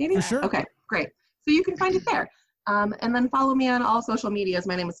 Yeah, maybe? For sure. Okay, great. So you can find it there. And then follow me on all social medias.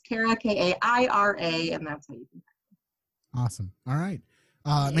 My name is Kaira, Kaira, and that's how you can find me. Awesome. All right.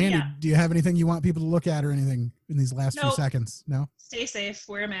 Mandy, do you have anything you want people to look at or anything in these last few seconds? No? Stay safe.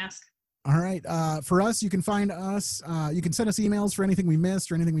 Wear a mask. All right. For us, you can find us, you can send us emails for anything we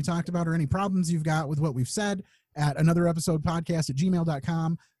missed or anything we talked about or any problems you've got with what we've said at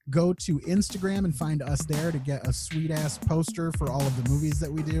anotherepisodepodcast@gmail.com. Go to Instagram and find us there to get a sweet-ass poster for all of the movies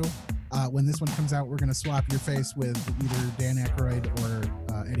that we do. When this one comes out, we're going to swap your face with either Dan Aykroyd or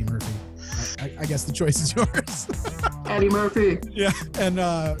Eddie Murphy. I guess the choice is yours. Eddie Murphy. Yeah. And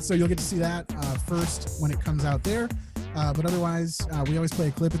so you'll get to see that first when it comes out there. But otherwise, we always play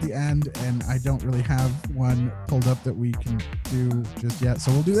a clip at the end, and I don't really have one pulled up that we can do just yet.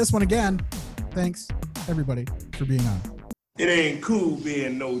 So we'll do this one again. Thanks, everybody, for being on. It ain't cool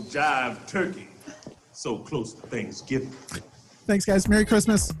being no jive turkey so close to Thanksgiving. Thanks, guys. Merry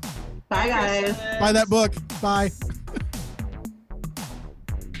Christmas. Bye, guys. Buy that book. Bye.